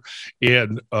here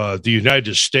in the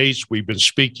United States. We've been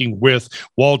speaking with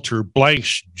Walter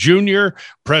Blanks Jr.,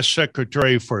 Press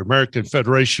Secretary for American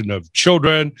Federation of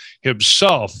Children,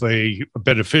 himself a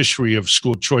beneficiary of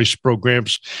school choice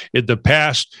programs in the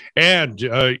past, and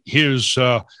his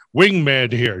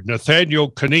wingman here, Nathaniel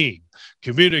Canine,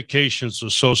 communications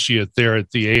associate there at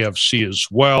the AFC as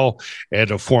well, and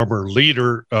a former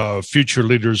leader, Future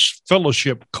Leaders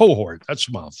Fellowship cohort. That's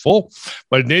a mouthful.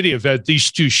 But in any event,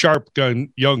 these two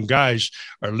young guys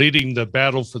are leading the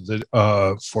battle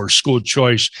for school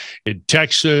choice in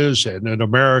Texas and in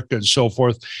America and so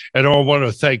forth. And I want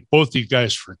to thank both of you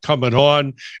guys for coming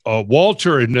on.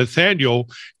 Walter and Nathaniel,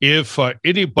 if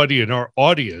anybody in our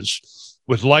audience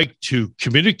would like to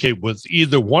communicate with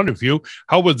either one of you,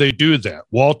 how would they do that?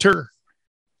 Walter?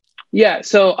 Yeah,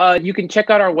 so you can check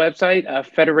out our website,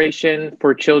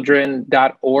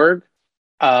 federationforchildren.org.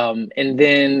 And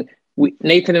then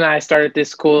Nathan and I started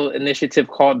this cool initiative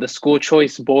called the School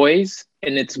Choice Boys,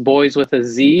 and it's boys with a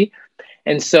Z.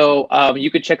 And so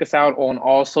you could check us out on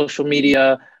all social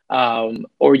media,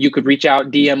 or you could reach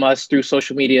out, DM us through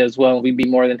social media as well. We'd be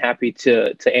more than happy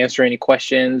to answer any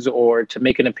questions or to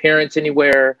make an appearance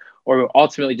anywhere, or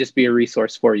ultimately just be a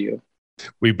resource for you.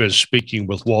 We've been speaking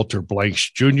with Walter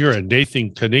Blanks Jr. and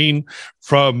Nathan Canine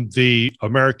from the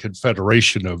American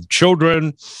Federation of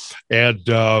Children. And,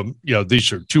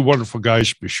 these are two wonderful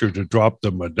guys. Be sure to drop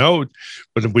them a note.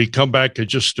 But when we come back in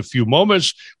just a few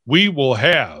moments, we will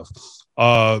have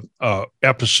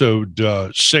episode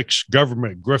 6,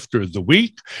 Government Grifter of the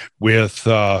Week, with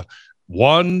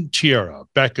Juan Tierra.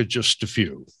 Back in just a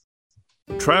few.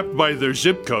 Trapped by their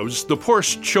zip codes, the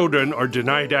poorest children are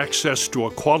denied access to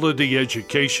a quality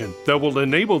education that will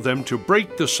enable them to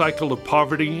break the cycle of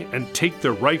poverty and take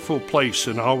their rightful place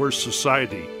in our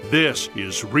society. This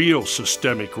is real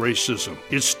systemic racism.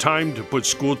 It's time to put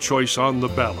school choice on the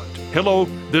ballot. Hello,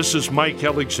 this is Mike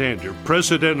Alexander,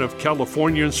 President of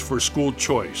Californians for School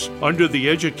Choice. Under the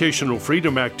Educational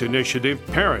Freedom Act initiative,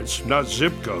 parents, not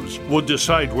zip codes, will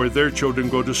decide where their children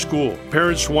go to school.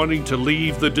 Parents wanting to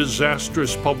leave the disastrous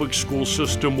Beatrice Public School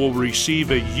System will receive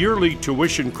a yearly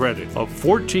tuition credit of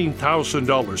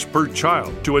 $14,000 per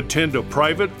child to attend a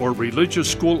private or religious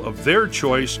school of their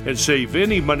choice and save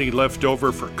any money left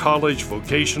over for college,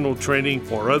 vocational training,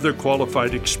 or other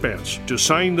qualified expense. To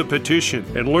sign the petition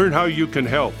and learn how you can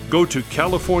help, go to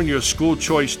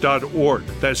CaliforniaSchoolChoice.org.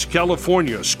 That's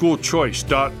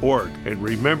CaliforniaSchoolChoice.org. And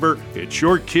remember, it's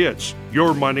your kids,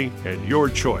 your money, and your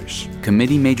choice.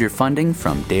 Committee major funding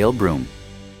from Dale Broom.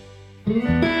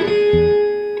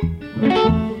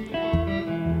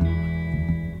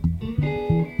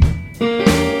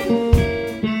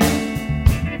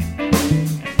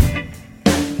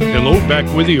 Hello, back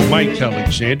with you, Mike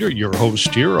Alexander, your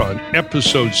host here on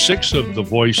episode 6 of The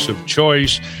Voice of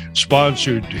Choice,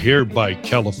 sponsored here by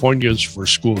Californians for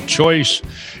School Choice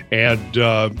and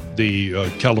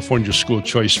the California School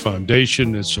Choice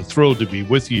Foundation. It's a thrill to be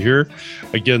with you here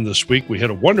again this week. We had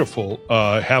a wonderful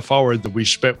half hour that we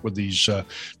spent with these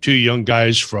two young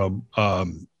guys from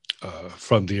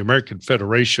the American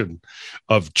Federation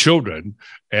of Children.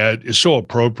 And it's so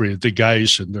appropriate. The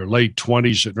guys in their late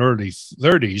 20s and early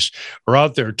 30s are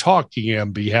out there talking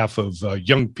on behalf of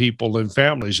young people and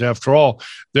families. After all,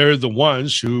 they're the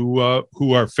ones who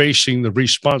are facing the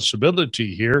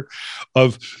responsibility here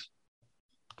of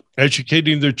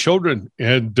educating their children.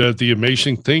 And the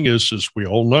amazing thing is, as we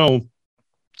all know,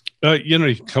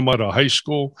 you come out of high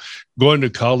school, going to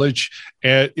college,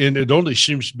 and it only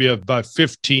seems to be about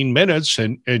 15 minutes,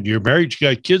 and you're married,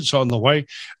 you got kids on the way.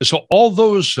 And so all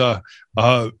those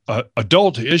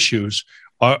adult issues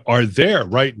are there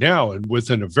right now. And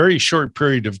within a very short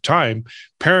period of time,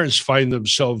 parents find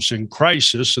themselves in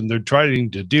crisis, and they're trying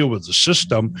to deal with the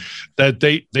system that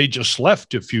they just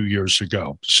left a few years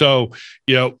ago. So,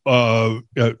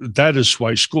 that is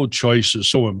why school choice is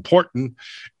so important.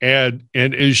 And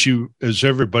as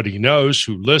everybody knows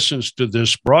who listens to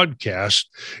this broadcast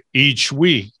each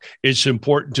week, it's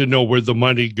important to know where the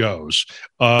money goes.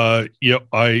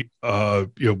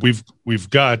 We've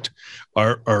got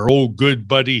our old good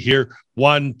buddy here,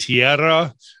 Juan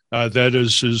Tierra. That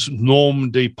is his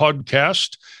Nom de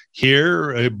Podcast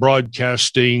here,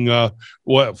 broadcasting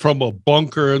from a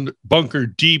bunker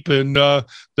deep in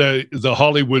the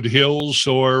Hollywood Hills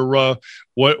or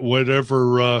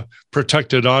whatever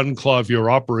protected enclave you're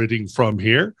operating from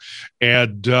here.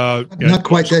 And not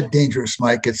quite that dangerous,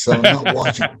 Mike. It's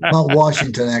Mount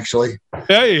Washington, actually.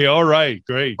 Hey, all right,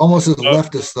 great. Almost as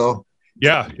leftist, though.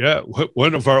 Yeah.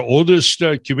 One of our oldest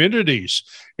communities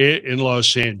in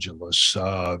Los Angeles.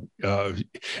 Now,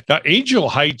 Angel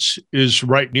Heights is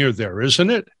right near there,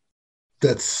 isn't it?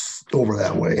 That's over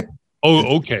that way.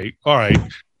 Oh, okay. All right.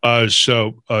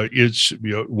 So it's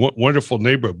wonderful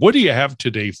neighborhood. What do you have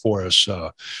today for us,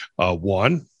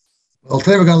 Juan? Well,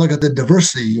 today we're going to look at the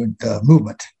diversity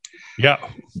movement. Yeah.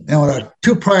 Now, in our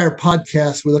 2 prior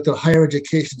podcasts, we looked at higher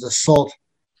education's assault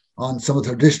on some of the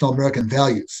traditional American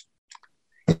values.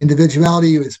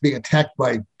 Individuality is being attacked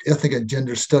by ethnic and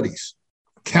gender studies.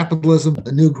 Capitalism,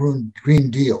 the new Green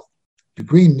Deal, the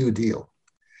Green New Deal.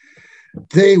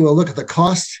 Today, we'll look at the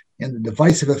cost and the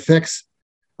divisive effects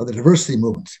of the diversity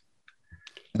movement.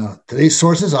 Today's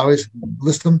sources, I always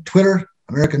list them: Twitter,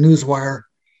 American Newswire,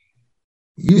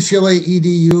 UCLA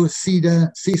EDU,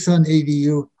 CSUN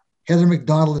EDU, Heather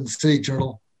McDonald and City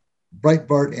Journal,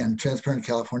 Breitbart, and Transparent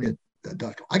California.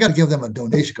 I got to give them a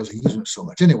donation because I use them so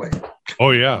much. Anyway. Oh,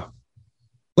 yeah.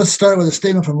 Let's start with a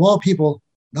statement from all people,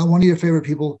 not one of your favorite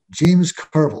people, James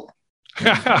Carville.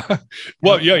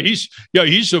 Well,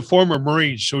 he's a former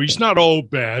Marine, so he's not all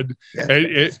bad,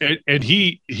 and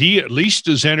he at least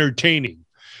is entertaining.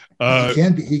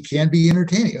 He can be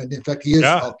entertaining. In fact, he is.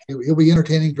 Yeah. He'll be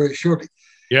entertaining very shortly.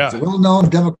 Yeah, he's a well-known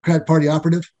Democrat Party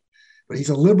operative, but he's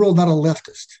a liberal, not a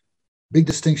leftist. Big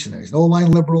distinction there. He's an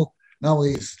old-line liberal. Not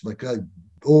only he's like a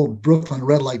old Brooklyn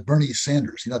red like Bernie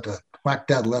Sanders, not the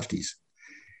whacked out lefties.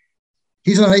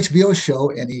 He's on an HBO show,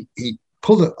 and he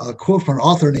pulled a quote from an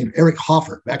author named Eric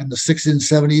Hoffer back in the 60s and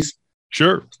 70s.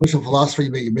 Sure. Social philosopher,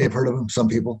 you may have heard of him, some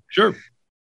people. Sure.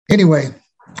 Anyway,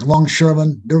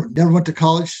 longshoreman, never went to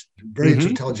college, very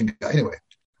intelligent guy. Anyway.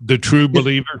 The True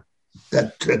Believer.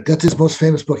 That's his most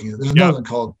famous book. There's another one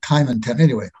called Time and Ten.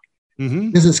 Anyway,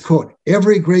 this is quote: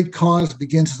 "Every great cause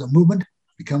begins as a movement,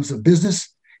 becomes a business,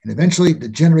 and eventually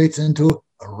degenerates into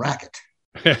a racket."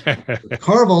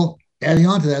 Carville, adding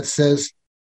on to that, says,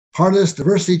 part of this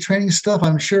diversity training stuff,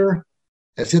 I'm sure,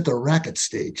 has hit the racket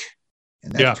stage.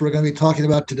 And that's what we're going to be talking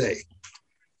about today.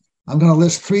 I'm going to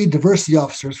list 3 diversity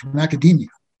officers from academia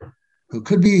who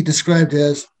could be described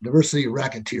as diversity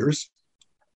racketeers.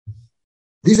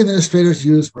 These administrators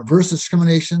use reverse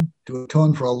discrimination to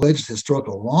atone for alleged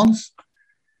historical wrongs.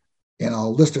 And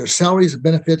I'll list their salaries and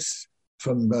benefits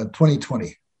from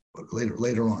 2020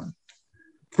 later on.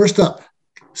 First up,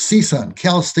 CSUN,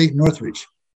 Cal State Northridge.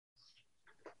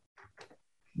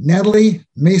 Natalie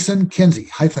Mason Kinsey,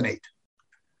 hyphenate.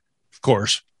 Of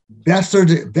course.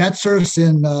 Bachelor's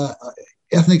in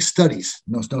ethnic studies.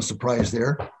 No surprise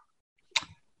there.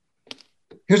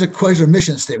 Here's a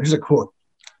mission statement. Here's a quote.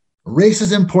 Race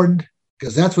is important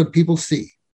because that's what people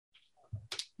see.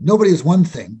 Nobody is one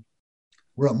thing.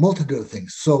 We're a multitude of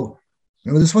things. So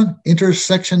remember this one?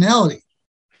 Intersectionality.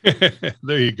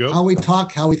 There you go. How we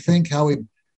talk, how we think,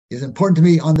 is important to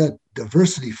me on the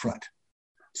diversity front.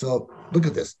 So look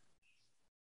at this.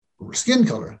 Skin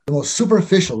color, the most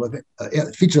superficial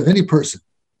feature of any person,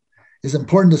 is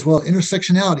important as well.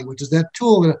 Intersectionality, which is that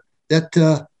tool that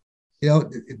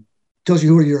it tells you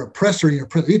who are your oppressor and your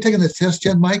oppressor. Are you taking the test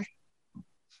yet, Mike?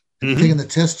 Mm-hmm. Taking the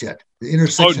test yet? The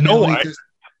intersectionality test?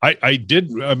 I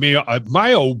did. I mean, my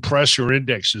oppressor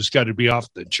index has got to be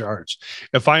off the charts.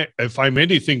 If I'm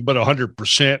anything but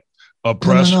 100%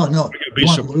 oppressor, no.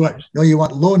 You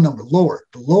want low number, lower.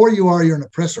 The lower you are, you're an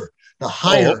oppressor. The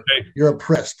higher, you're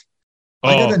oppressed.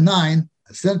 I got a 9.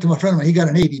 I sent it to my friend of mine. He got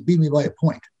an 8. He beat me by a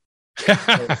point.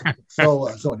 So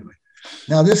anyway,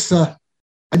 now this I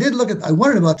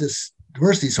wondered about this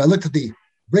diversity. So I looked at the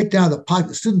breakdown of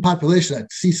the student population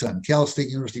at CSUN, Cal State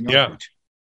University Northridge.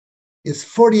 Yeah. It's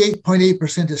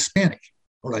 48.8% Hispanic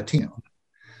or Latino,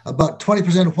 about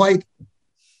 20% white,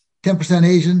 10%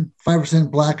 Asian, 5%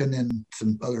 Black, and then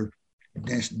some other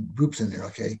national groups in there.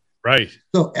 Okay, right.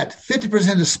 So at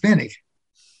 50% Hispanic,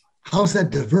 how is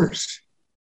that diverse?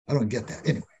 I don't get that.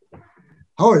 Anyway,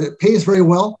 however, it pays very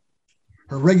well.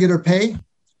 Her regular pay,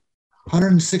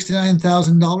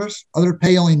 $169,000. Other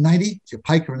pay only $90,000. It's a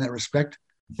piker in that respect.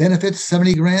 Benefits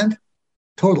 $70,000.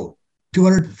 Total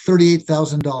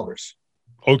 $238,000.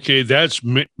 Okay, that's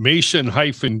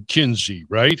Mason-Kinsey,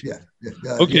 right? Yeah.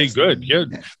 Okay, yes. Good. Yeah,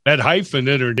 that hyphen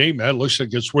in her name, that looks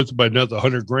like it's worth about another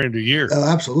 $100,000 a year.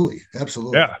 Absolutely.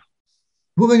 Yeah.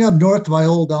 Moving up north to my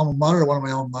old alma mater, one of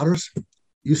my alma maters,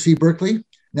 UC Berkeley.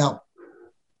 Now,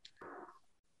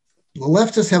 the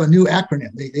leftists have a new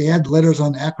acronym. They add letters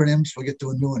on acronyms. We'll get to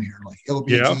a new one here, like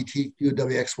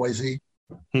LGBTQWXYZ.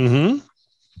 Mm-hmm.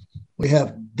 We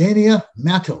have Dania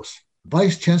Matos,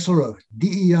 Vice Chancellor of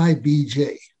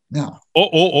DEIBJ. Now.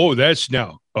 That's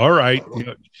now. All right.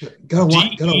 DEIBJ.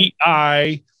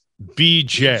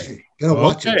 Gotta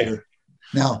watch it here.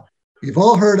 Now, you've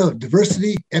all heard of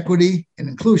diversity, equity, and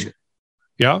inclusion.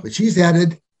 Yeah. But she's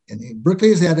added, and Berkeley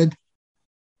has added,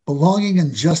 belonging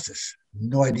and justice.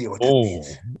 No idea what that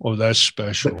means. Oh, that's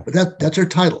special. But that's her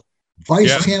title.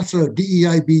 Vice Chancellor of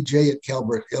DEIBJ at Cal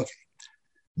Berkeley. Okay.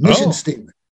 Mission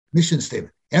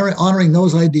statement. Honoring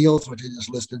those ideals, which I just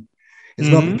listed, is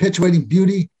about perpetuating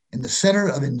beauty in the center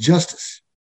of injustice.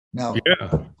 Now,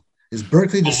 is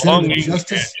Berkeley the center of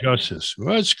injustice? Justice.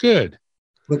 Well, that's good.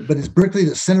 But is Berkeley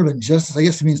the center of injustice? I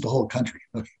guess it means the whole country.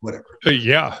 Okay, whatever.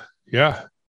 Yeah.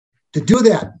 To do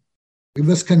that, we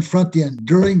must confront the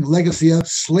enduring legacy of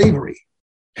slavery.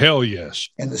 Hell yes.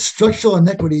 And the structural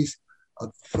inequities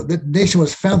that the nation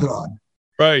was founded on.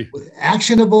 Right. With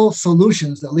actionable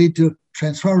solutions that lead to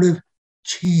transformative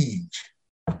change.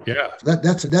 Yeah. So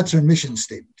that's her mission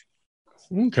statement.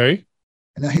 Okay.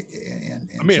 And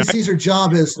she sees her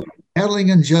job as battling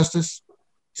injustice,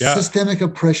 systemic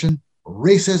oppression,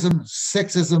 racism,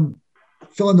 sexism,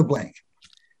 fill in the blank.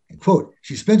 And quote,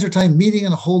 she spends her time meeting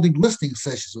and holding listening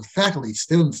sessions with faculty,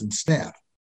 students, and staff.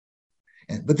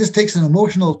 But this takes an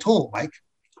emotional toll, Mike,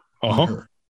 on her.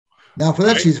 Now, for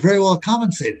that, she's very well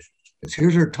compensated.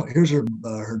 Here's her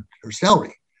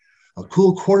salary, a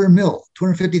cool $250,000,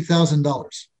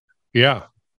 $250,000. Yeah.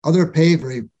 Other pay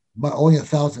only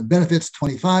 $1,000. Benefits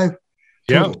 $25,000.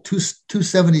 Total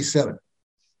 $277,000.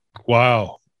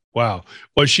 Wow. Well,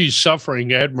 she's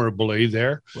suffering admirably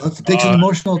there. Well, it takes an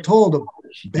emotional toll.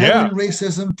 Battling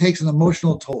racism takes an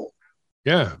emotional toll.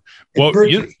 Yeah. Well,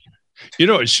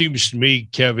 it seems to me,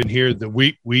 Kevin, here that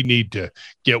we need to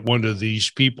get one of these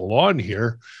people on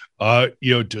here,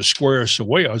 to square us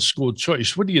away on school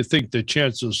choice. What do you think the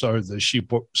chances are that she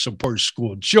supports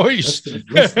school choice?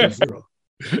 Less than zero.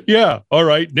 Yeah. All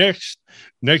right. Next.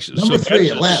 Number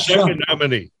 3, last second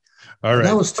nominee. All right.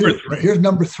 That was 2. Here's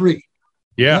number 3.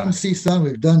 Yeah. CSUN,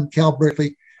 we've done Cal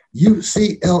Berkeley,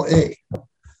 UCLA.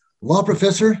 Law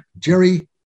professor Jerry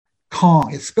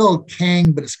Kong. It's spelled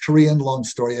Kang, but it's Korean. Long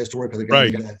story. I used to work with a guy.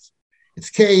 Right. It's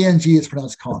K-A-N-G. It's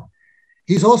pronounced Kong.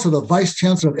 He's also the Vice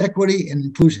Chancellor of Equity and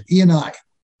Inclusion, E&I.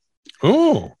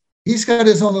 Oh. He's got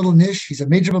his own little niche. He's a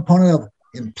major proponent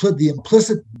of the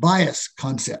implicit bias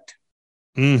concept,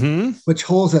 which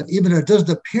holds that even if there doesn't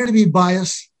appear to be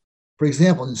bias, For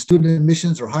example, in student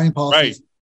admissions or hiring policies,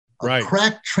 right. a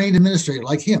crack trained administrator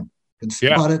like him can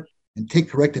spot it and take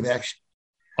corrective action.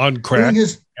 On crack.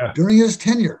 During his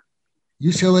tenure,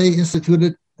 UCLA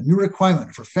instituted a new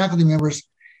requirement for faculty members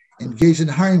engaged in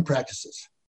hiring practices.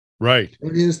 Right.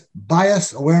 It is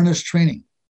bias awareness training.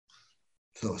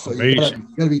 So you got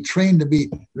to be trained to be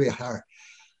hired.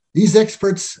 These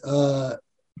experts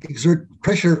exert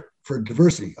pressure for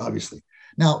diversity, obviously.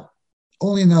 Now,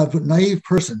 only a naive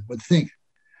person would think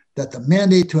that the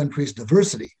mandate to increase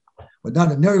diversity would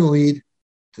not inevitably lead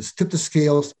to tip the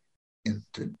scales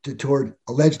toward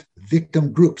alleged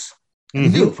victim groups.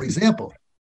 Mm-hmm. For example,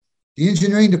 the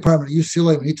engineering department at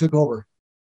UCLA, when he took over,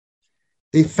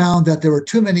 they found that there were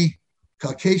too many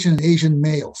Caucasian and Asian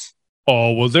males.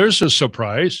 Oh, well, there's a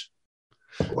surprise.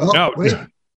 Well,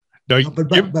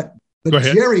 but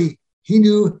Jerry, he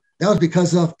knew that was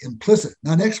because of implicit,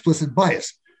 not explicit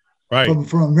bias. Right.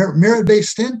 From a merit-based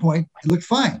standpoint, it looked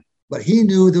fine, but he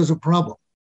knew there was a problem.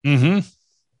 Mm-hmm.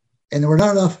 And there were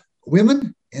not enough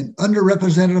women and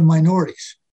underrepresented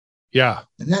minorities. Yeah.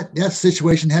 And that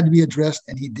situation had to be addressed,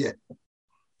 and he did.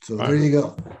 So there you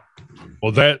go.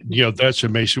 Well, that's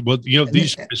amazing. Well,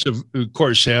 these guys, of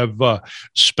course, have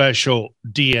special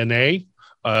DNA,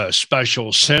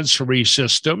 special sensory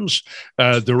systems.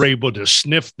 They're able to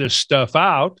sniff this stuff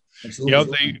out.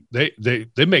 Absolutely.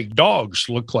 They make dogs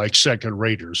look like second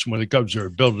raters when it comes to their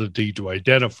ability to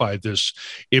identify this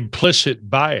implicit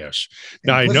bias.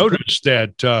 Now, I noticed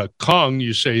that Kong,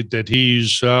 you say that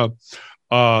he's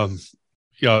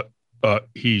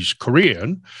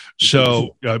Korean.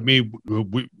 So, I mean,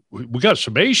 we got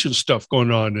some Asian stuff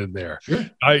going on in there. Sure.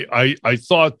 I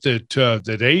thought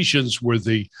that Asians were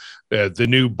the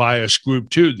new bias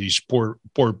group too. These poor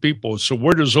people. So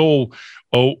where does old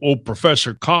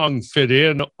Professor Kong fit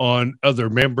in on other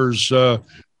members,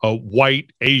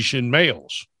 white Asian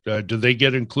males? Do they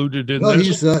get included in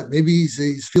this? Maybe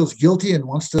he feels guilty and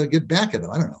wants to get back at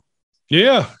them. I don't know.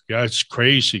 Yeah, it's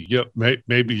crazy. Yeah,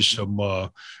 maybe some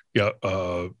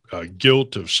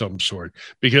guilt of some sort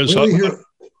because.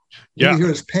 Here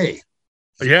is pay.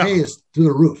 Yeah. Pay is through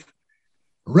the roof.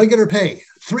 Regular pay,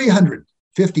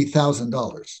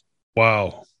 $350,000.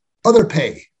 Wow. Other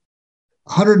pay,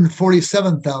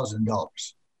 $147,000.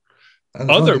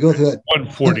 Other go through that.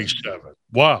 147.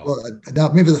 Wow. Well, now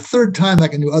maybe the third time I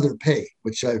can do other pay,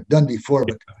 which I've done before,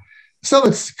 but some of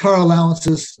it's car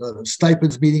allowances,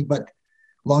 stipends meeting, but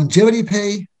longevity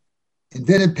pay,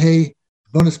 inventive pay,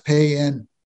 bonus pay, and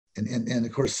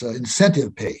of course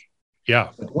incentive pay.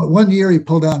 Yeah. But one year he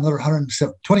pulled down another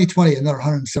 2020, another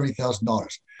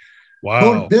 $170,000.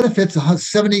 Wow. Benefits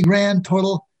 $70,000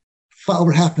 total,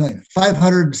 over $500,000,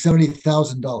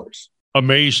 $570,000.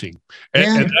 Amazing.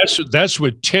 And that's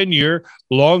with 10-year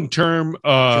long-term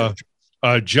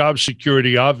job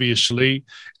security, obviously,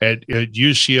 at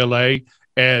UCLA.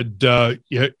 And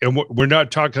we're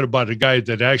not talking about a guy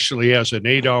that actually has an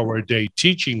 8-hour-a-day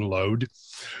teaching load.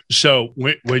 So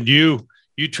when you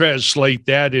translate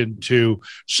that into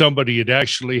somebody that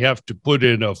actually have to put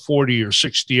in a 40 or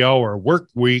 60-hour work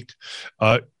week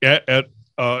at a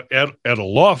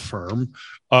law firm,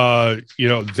 then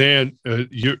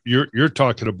you're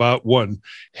talking about one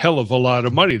hell of a lot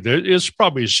of money. It's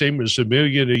probably the same as $1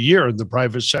 million a year in the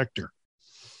private sector.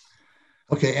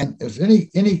 Okay, and is any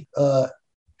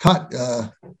what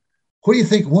do you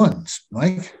think won,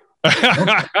 Mike?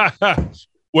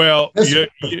 Well,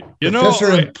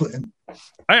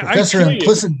 Professor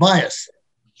implicit bias.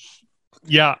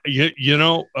 Yeah,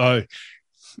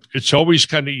 it's always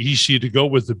kind of easy to go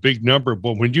with the big number,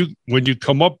 but when you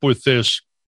come up with this,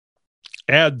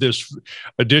 add this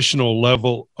additional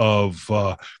level of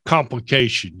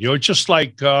complication, just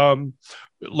like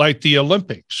the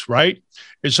Olympics, right?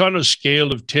 It's on a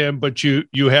scale of 10, but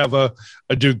you have a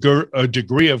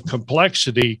degree of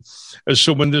complexity. And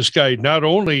so when this guy not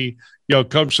only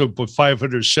comes up with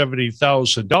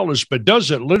 $570,000, but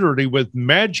does it literally with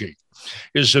magic,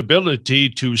 his ability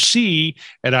to see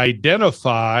and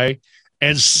identify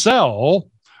and sell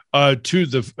to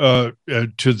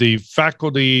the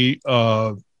faculty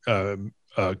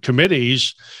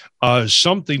committees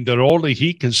something that only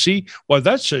he can see. Well,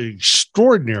 that's an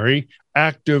extraordinary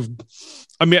act of.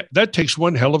 I mean, that takes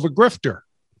one hell of a grifter.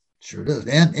 Sure does.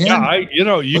 And I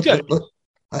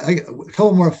a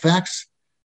couple more facts.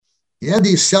 You add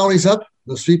these salaries up,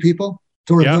 those three people,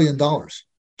 it's over $1 million.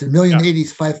 To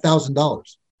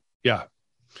 $1,085,000. Yeah.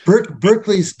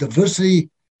 Berkeley's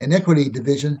diversity and equity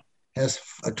division has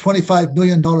a $25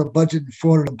 million budget and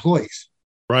 400 employees.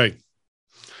 Right.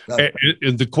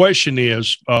 And the question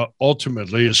is,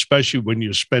 ultimately, especially when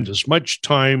you spend as much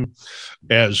time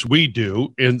as we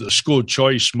do in the school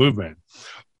choice movement,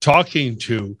 talking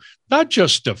to not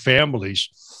just the families,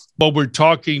 but we're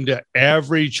talking to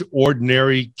average,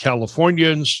 ordinary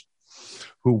Californians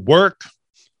who work,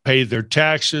 pay their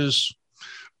taxes,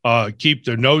 keep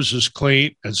their noses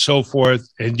clean, and so forth.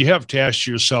 And you have to ask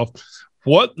yourself,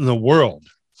 what in the world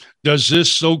does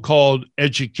this so-called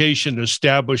education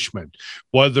establishment,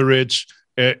 whether it's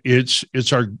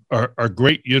our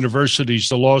great universities,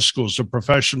 the law schools, the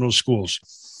professional schools,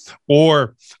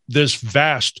 or this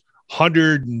vast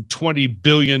 $120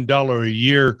 billion a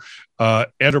year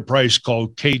enterprise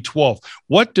called K-12.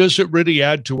 What does it really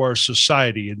add to our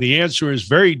society? And the answer is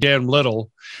very damn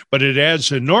little, but it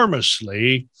adds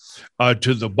enormously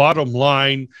to the bottom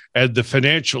line and the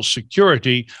financial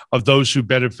security of those who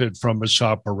benefit from its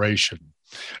operation.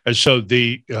 And so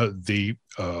the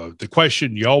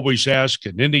question you always ask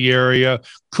in any area,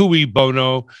 cui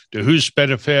bono, to whose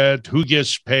benefit, who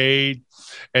gets paid.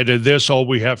 And in this, all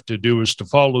we have to do is to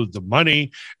follow the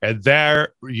money. And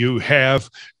there you have,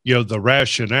 the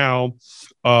rationale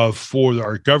for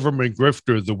our government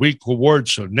grifter of the week award.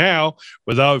 So now,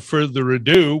 without further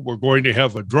ado, we're going to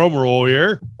have a drum roll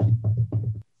here.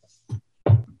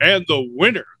 And the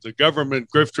winner, the government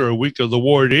grifter of the week of the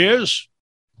award is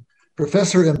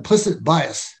Professor Implicit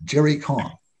Bias, Jerry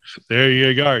Kong. There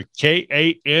you go,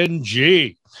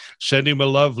 K-A-N-G. Send him a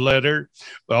love letter.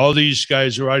 All these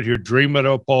guys are out here dreaming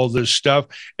up all this stuff,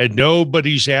 and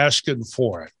nobody's asking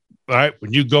for it. Right?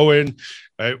 When you go in,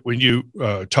 when you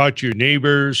talk to your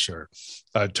neighbors or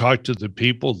talk to the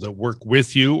people that work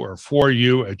with you or for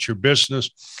you at your business,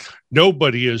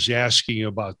 nobody is asking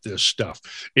about this stuff.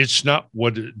 It's not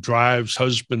what drives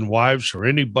husband, wives, or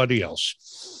anybody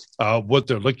else. What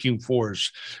they're looking for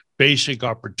is basic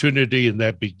opportunity, and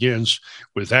that begins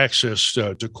with access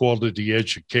to quality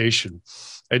education.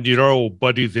 And old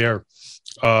buddy there,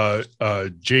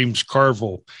 James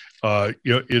Carville,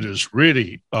 it is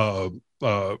really a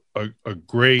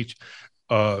great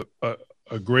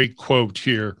quote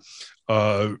here.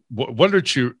 Why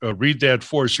don't you read that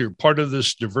for us here? Part of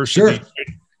this diversity. Sure.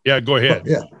 Yeah, go ahead.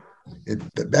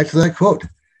 Back to that quote.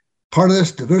 Part of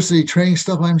this diversity training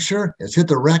stuff, I'm sure, has hit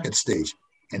the racket stage.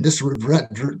 And this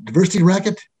diversity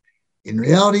racket, in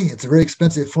reality, it's a very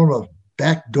expensive form of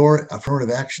backdoor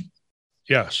affirmative action.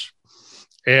 Yes.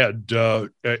 And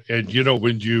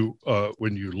when you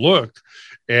look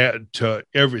at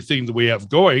everything that we have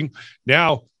going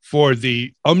now, for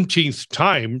the umpteenth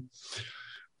time,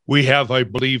 we have, I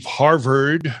believe,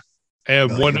 Harvard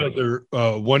and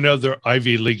one other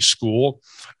Ivy League school,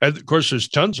 and of course, there's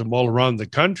tons of them all around the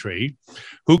country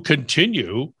who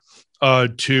continue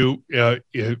to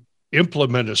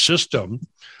implement a system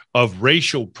of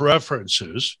racial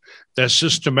preferences that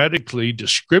systematically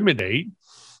discriminate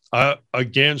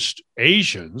against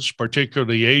Asians,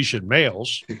 particularly Asian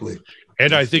males,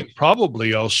 and I think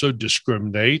probably also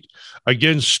discriminate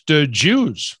against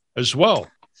Jews as well.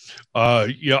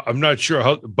 I'm not sure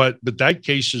how, but that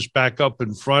case is back up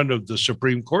in front of the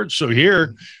Supreme Court. So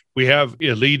here we have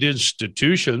elite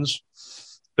institutions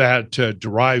that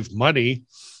derive money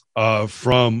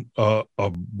from a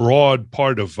broad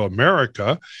part of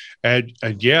America, and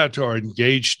yet are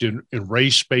engaged in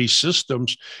race-based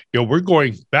systems. We're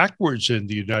going backwards in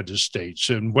the United States.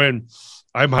 And when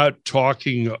I'm out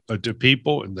talking to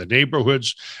people in the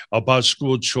neighborhoods about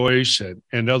school choice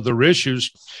and other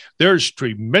issues, there's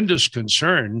tremendous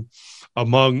concern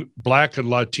among Black and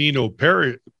Latino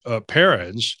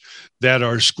parents that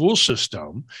our school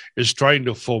system is trying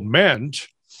to foment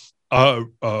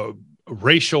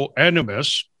racial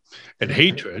animus and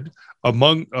hatred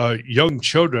among young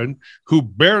children who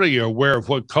barely are aware of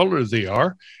what color they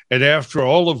are. And after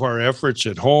all of our efforts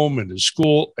at home and in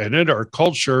school and in our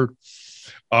culture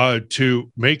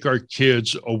to make our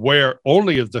kids aware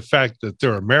only of the fact that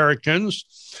they're Americans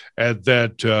and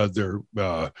that they're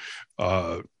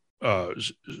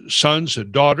sons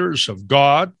and daughters of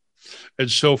God, and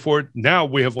so forth. Now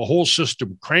we have a whole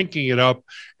system cranking it up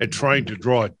and trying to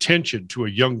draw attention to a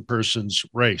young person's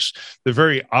race, the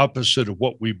very opposite of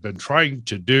what we've been trying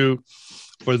to do.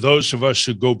 For those of us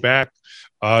who go back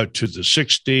to the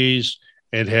 60s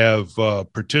and have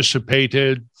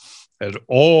participated at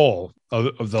all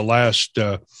of the last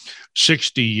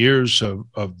 60 years of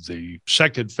the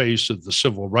second phase of the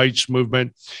civil rights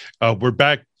movement, we're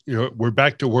back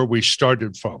to where we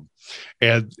started from.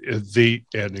 And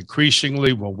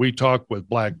increasingly, when we talk with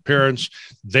Black parents,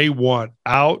 they want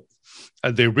out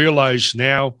And they realize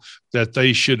now that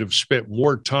they should have spent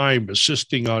more time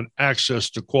assisting on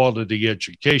access to quality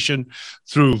education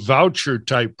through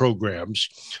voucher-type programs,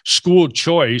 school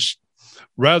choice,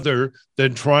 rather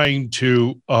than trying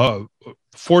to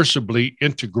forcibly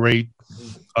integrate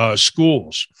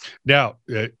schools. Now,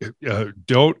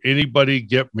 don't anybody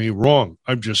get me wrong.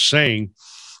 I'm just saying,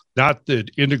 not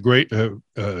that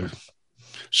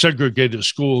segregated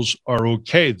schools are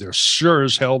okay. They're sure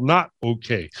as hell not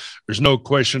okay. There's no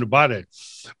question about it.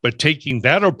 But taking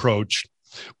that approach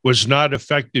was not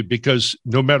effective because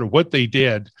no matter what they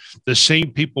did, the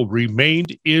same people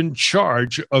remained in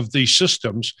charge of these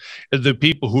systems, and the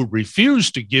people who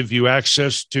refused to give you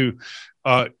access to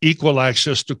equal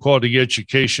access to quality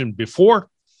education before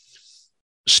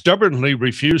stubbornly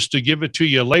refused to give it to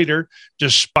you later,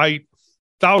 despite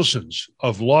thousands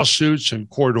of lawsuits and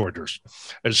court orders.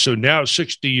 And so now,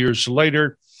 60 years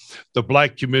later, the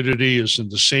Black community is in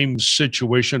the same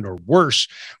situation or worse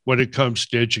when it comes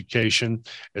to education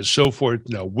and so forth.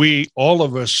 Now, all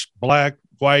of us, Black,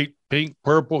 white, pink,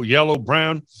 purple, yellow,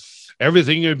 brown,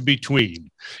 everything in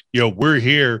between, we're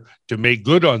here to make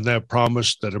good on that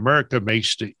promise that America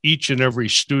makes to each and every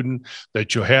student,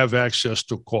 that you have access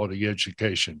to quality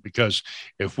education. Because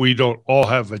if we don't all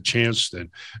have a chance,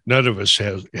 then none of us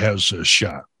has a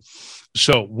shot.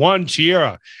 So, Juan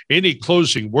Tierra, any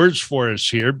closing words for us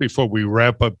here before we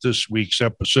wrap up this week's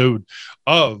episode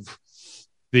of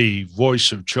The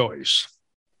Voice of Choice?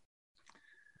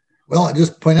 Well, I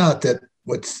just point out that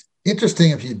what's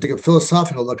interesting, if you take a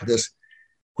philosophical look at this,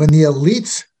 when the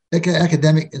elites,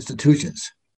 academic institutions,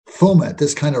 foment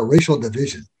this kind of racial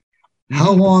division,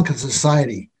 how long can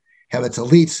society have its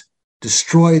elites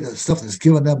destroy the stuff that's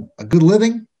given them a good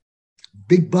living,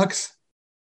 big bucks,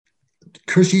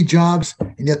 cushy jobs,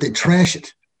 and yet they trash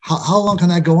it? How long can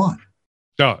that go on?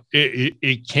 No,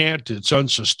 it can't. It's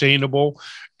unsustainable,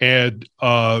 and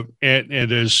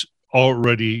has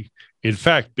already, in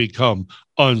fact, become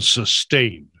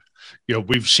unsustained.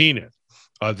 We've seen it.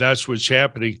 That's what's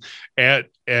happening.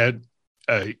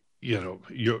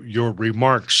 Your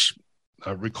remarks.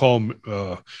 I recall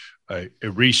a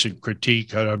recent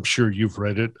critique, and I'm sure you've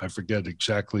read it. I forget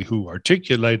exactly who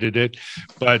articulated it,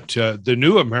 but the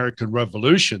new American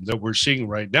Revolution that we're seeing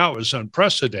right now is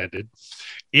unprecedented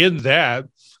in that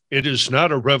it is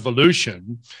not a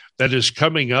revolution that is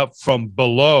coming up from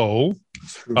below.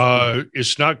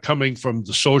 It's not coming from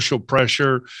the social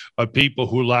pressure of people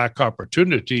who lack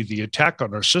opportunity. The attack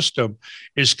on our system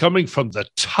is coming from the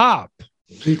top,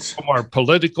 from our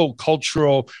political,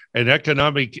 cultural, and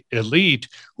economic elite,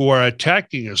 who are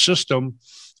attacking a system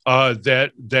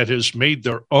that has made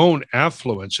their own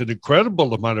affluence, an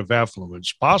incredible amount of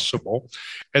affluence possible.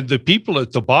 And the people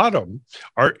at the bottom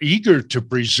are eager to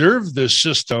preserve this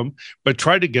system, but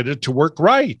try to get it to work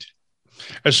right.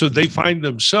 And so they find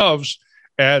themselves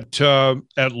at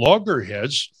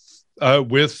loggerheads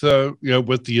with the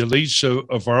elites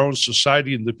of our own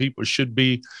society, and the people should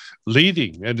be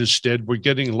leading. And instead, we're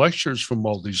getting lectures from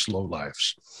all these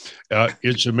lowlifes.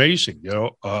 It's amazing,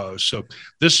 So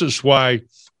this is why,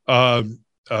 why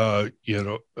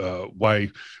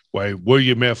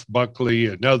William F. Buckley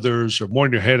and others, or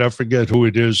Moynihan, I forget who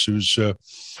it is, who's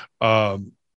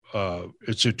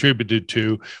it's attributed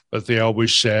to, but they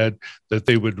always said that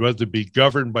they would rather be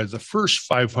governed by the first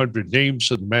 500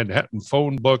 names in the Manhattan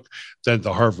phone book than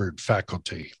the Harvard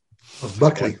faculty. It was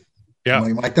Buckley. Yeah.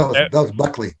 Mike, that was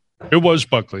Buckley. It was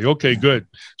Buckley. Okay, good.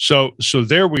 So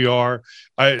there we are.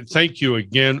 I thank you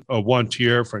again, Juan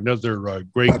Tierra, for another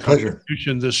great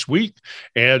contribution this week.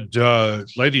 And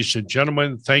ladies and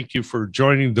gentlemen, thank you for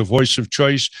joining The Voice of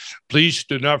Choice. Please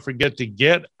do not forget to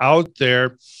get out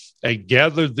there and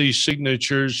gather these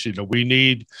signatures. We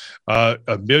need 1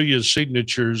 million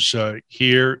signatures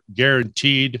here,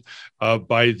 guaranteed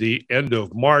by the end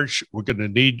of March. We're going to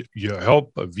need your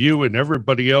help, of you and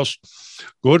everybody else.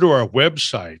 Go to our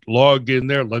website, log in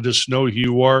there, let us know who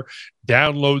you are,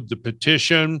 download the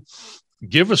petition.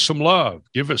 Give us some love.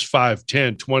 Give us 5,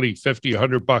 10, 20, 50,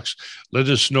 $100. Let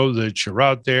us know that you're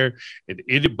out there. And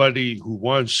anybody who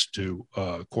wants to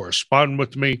correspond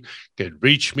with me can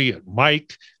reach me at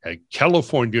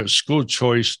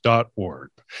mike@californiaschoolchoice.org.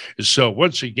 And so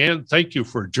once again, thank you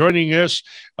for joining us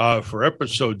for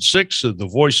episode 6 of The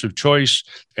Voice of Choice.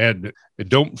 And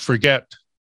don't forget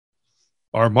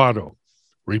our motto.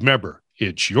 Remember,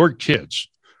 it's your kids,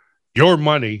 your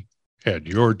money, and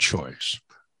your choice.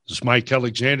 This is Mike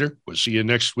Alexander. We'll see you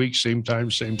next week, same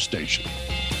time, same station.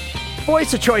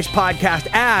 Voice of Choice podcast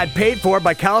ad paid for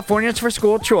by Californians for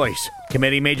School Choice.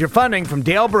 Committee major funding from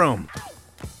Dale Broom.